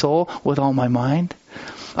all my soul, with all my mind.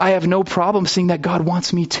 I have no problem seeing that God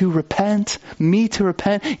wants me to repent, you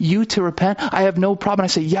to repent. I have no problem. I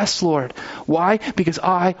say, yes, Lord. Why? Because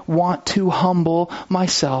I want to humble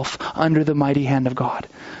myself under the mighty hand of God.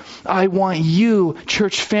 I want you,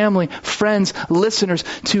 church family, friends, listeners,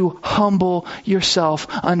 to humble yourself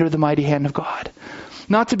under the mighty hand of God.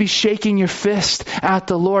 Not to be shaking your fist at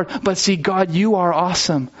the Lord, but see, God, you are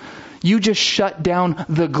awesome. You just shut down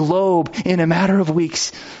the globe in a matter of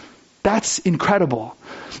weeks. That's incredible.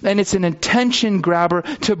 And it's an attention grabber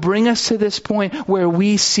to bring us to this point where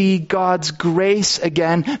we see God's grace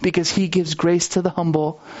again, because he gives grace to the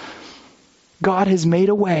humble. God has made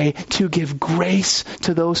a way to give grace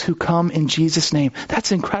to those who come in Jesus' name.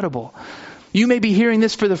 That's incredible. You may be hearing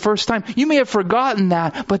this for the first time. You may have forgotten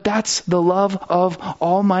that, but that's the love of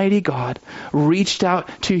Almighty God reached out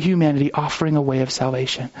to humanity, offering a way of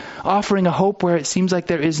salvation, offering a hope where it seems like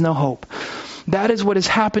there is no hope. That is what has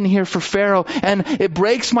happened here for Pharaoh. And it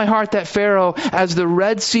breaks my heart that Pharaoh, as the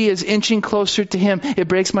Red Sea is inching closer to him, it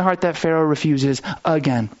breaks my heart that Pharaoh refuses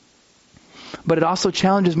again. But it also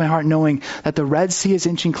challenges my heart knowing that the Red Sea is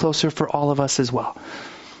inching closer for all of us as well.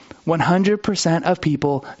 100% of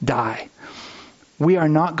people die. We are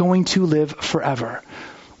not going to live forever,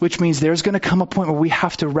 which means there's going to come a point where we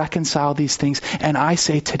have to reconcile these things. And I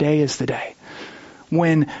say today is the day.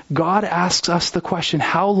 When God asks us the question,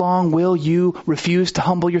 how long will you refuse to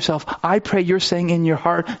humble yourself? I pray you're saying in your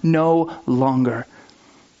heart, no longer.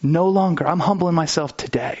 No longer. I'm humbling myself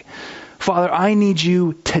today. Father, I need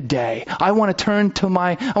you today. I want to turn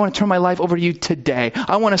my life over to you today.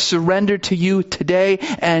 I want to surrender to you today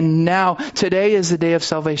and now. Today is the day of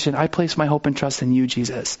salvation. I place my hope and trust in you,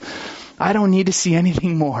 Jesus. I don't need to see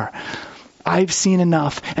anything more. I've seen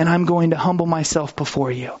enough, and I'm going to humble myself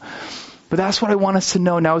before you. But that's what I want us to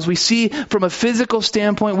know. Now, as we see from a physical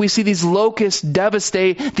standpoint, we see these locusts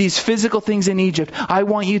devastate these physical things in Egypt. I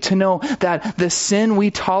want you to know that the sin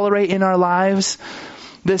we tolerate in our lives,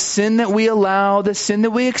 The sin that we allow, the sin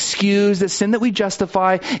that we excuse, the sin that we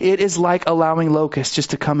justify, it is like allowing locusts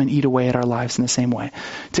just to come and eat away at our lives in the same way.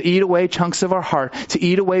 To eat away chunks of our heart, to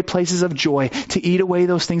eat away places of joy, to eat away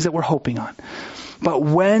those things that we're hoping on. But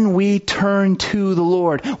when we turn to the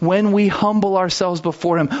Lord, when we humble ourselves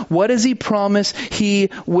before Him, what does He promise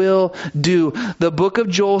He will do? The book of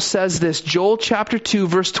Joel says this, Joel chapter 2,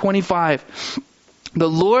 verse 25. The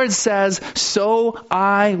Lord says, so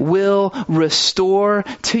I will restore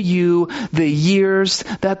to you the years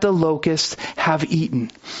that the locusts have eaten.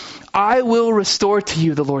 I will restore to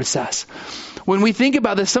you, the Lord says. When we think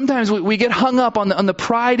about this, sometimes we get hung up on the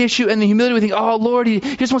pride issue and the humility. We think, oh Lord, He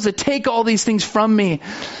just wants to take all these things from me.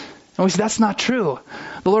 And we say, that's not true.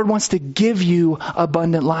 The Lord wants to give you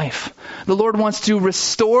abundant life. The Lord wants to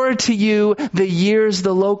restore to you the years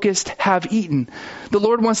the locusts have eaten. The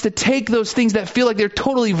Lord wants to take those things that feel like they're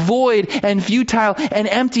totally void and futile and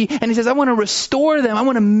empty. And He says, I want to restore them. I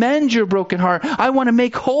want to mend your broken heart. I want to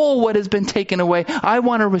make whole what has been taken away. I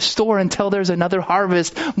want to restore until there's another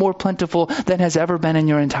harvest more plentiful than has ever been in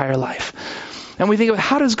your entire life. And we think of,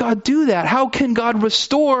 how does God do that? How can God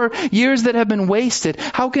restore years that have been wasted?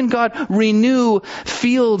 How can God renew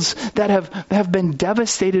fields that have been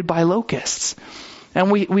devastated by locusts? And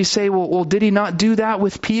we say, well, did He not do that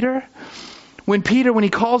with Peter? When He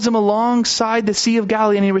calls him alongside the Sea of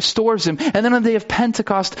Galilee and He restores him. And then on the day of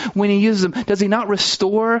Pentecost, when He uses him, does He not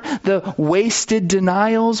restore the wasted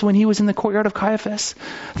denials when He was in the courtyard of Caiaphas?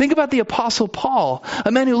 Think about the Apostle Paul,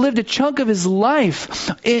 a man who lived a chunk of his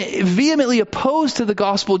life vehemently opposed to the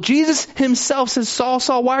gospel. Jesus Himself says, Saul,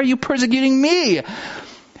 Saul, why are you persecuting me?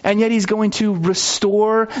 And yet He's going to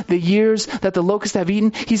restore the years that the locusts have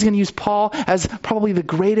eaten. He's going to use Paul as probably the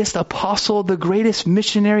greatest apostle, the greatest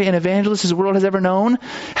missionary and evangelist this world has ever known.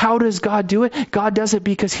 How does God do it? God does it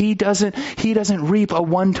because He doesn't reap a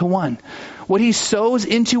one-to-one. What He sows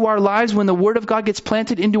into our lives, when the Word of God gets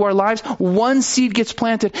planted into our lives, one seed gets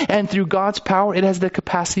planted, and through God's power, it has the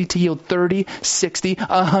capacity to yield 30, 60,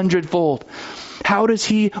 100-fold. How does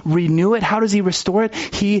He renew it? How does He restore it?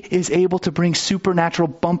 He is able to bring supernatural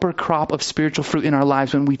bumper crop of spiritual fruit in our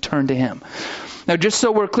lives when we turn to Him. Now, just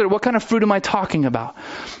so we're clear, what kind of fruit am I talking about?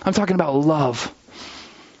 I'm talking about love.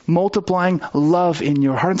 Multiplying love in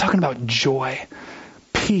your heart. I'm talking about joy,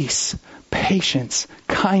 peace, patience,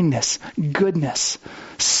 kindness, goodness,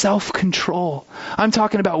 self-control. I'm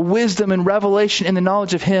talking about wisdom and revelation in the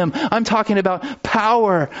knowledge of Him. I'm talking about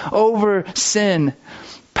power over sin.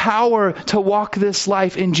 Power to walk this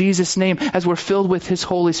life in Jesus' name as we're filled with His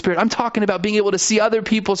Holy Spirit. I'm talking about being able to see other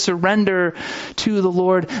people surrender to the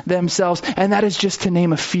Lord themselves. And that is just to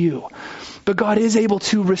name a few. But God is able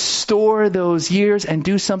to restore those years and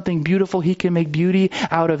do something beautiful. He can make beauty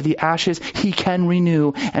out of the ashes. He can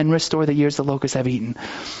renew and restore the years the locusts have eaten.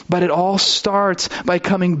 But it all starts by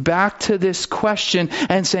coming back to this question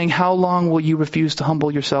and saying, how long will you refuse to humble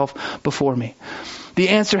yourself before me? The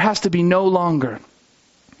answer has to be no longer.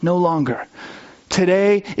 No longer.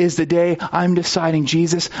 Today is the day I'm deciding,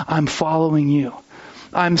 Jesus, I'm following you.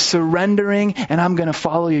 I'm surrendering and I'm going to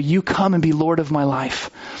follow you. You come and be Lord of my life.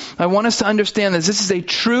 I want us to understand this. This is a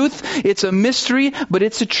truth. It's a mystery, but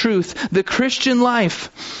it's a truth. The Christian life,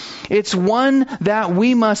 it's one that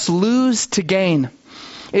we must lose to gain.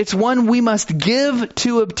 It's one we must give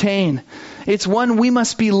to obtain. It's one we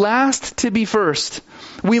must be last to be first.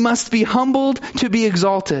 We must be humbled to be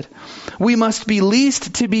exalted. We must be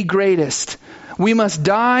least to be greatest. We must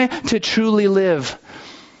die to truly live.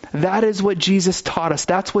 That is what Jesus taught us.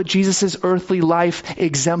 That's what Jesus' earthly life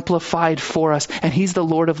exemplified for us. And He's the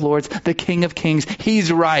Lord of Lords, the King of Kings.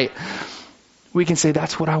 He's right. We can say,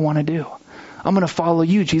 that's what I want to do. I'm going to follow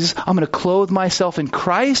you, Jesus. I'm going to clothe myself in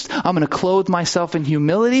Christ. I'm going to clothe myself in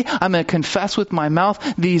humility. I'm going to confess with my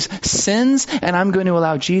mouth these sins, and I'm going to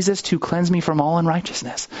allow Jesus to cleanse me from all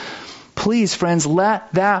unrighteousness. Please, friends,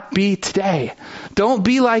 let that be today. Don't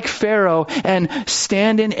be like Pharaoh and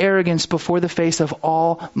stand in arrogance before the face of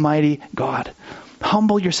Almighty God.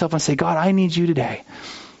 Humble yourself and say, God, I need you today.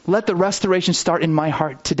 Let the restoration start in my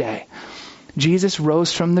heart today. Jesus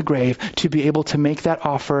rose from the grave to be able to make that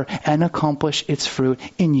offer and accomplish its fruit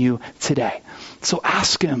in you today. So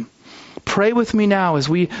ask Him. Pray with me now as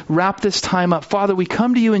we wrap this time up. Father, we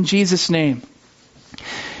come to you in Jesus' name.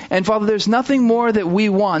 And Father, there's nothing more that we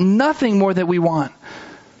want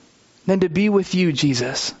than to be with you,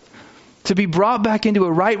 Jesus. To be brought back into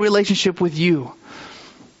a right relationship with you.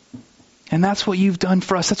 And that's what you've done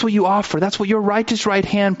for us. That's what you offer. That's what your righteous right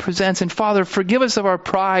hand presents. And Father, forgive us of our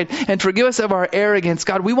pride and forgive us of our arrogance.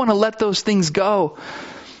 God, we want to let those things go.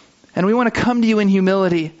 And we want to come to you in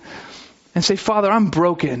humility and say, Father, I'm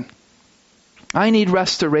broken. I need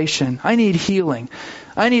restoration. I need healing.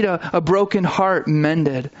 I need a broken heart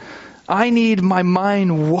mended. I need my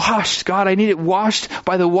mind washed. God, I need it washed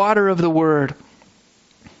by the water of the Word.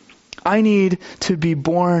 I need to be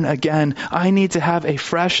born again. I need to have a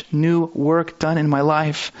fresh new work done in my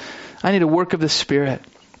life. I need a work of the Spirit.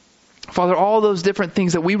 Father, all those different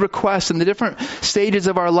things that we request in the different stages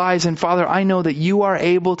of our lives. And Father, I know that you are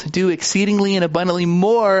able to do exceedingly and abundantly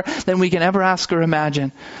more than we can ever ask or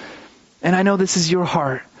imagine. And I know this is your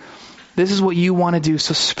heart. This is what you want to do.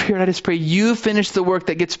 So Spirit, I just pray you finish the work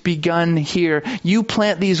that gets begun here. You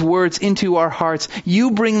plant these words into our hearts.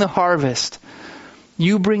 You bring the harvest.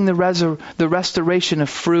 You bring the restoration of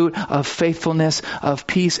fruit, of faithfulness, of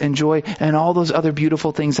peace and joy, and all those other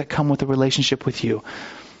beautiful things that come with a relationship with you.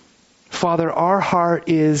 Father, our heart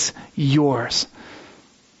is yours.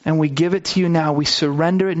 And we give it to you now. We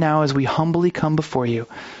surrender it now as we humbly come before you.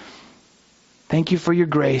 Thank you for your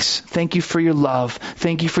grace. Thank you for your love.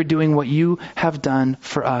 Thank you for doing what you have done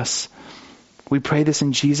for us. We pray this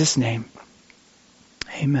in Jesus' name.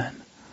 Amen.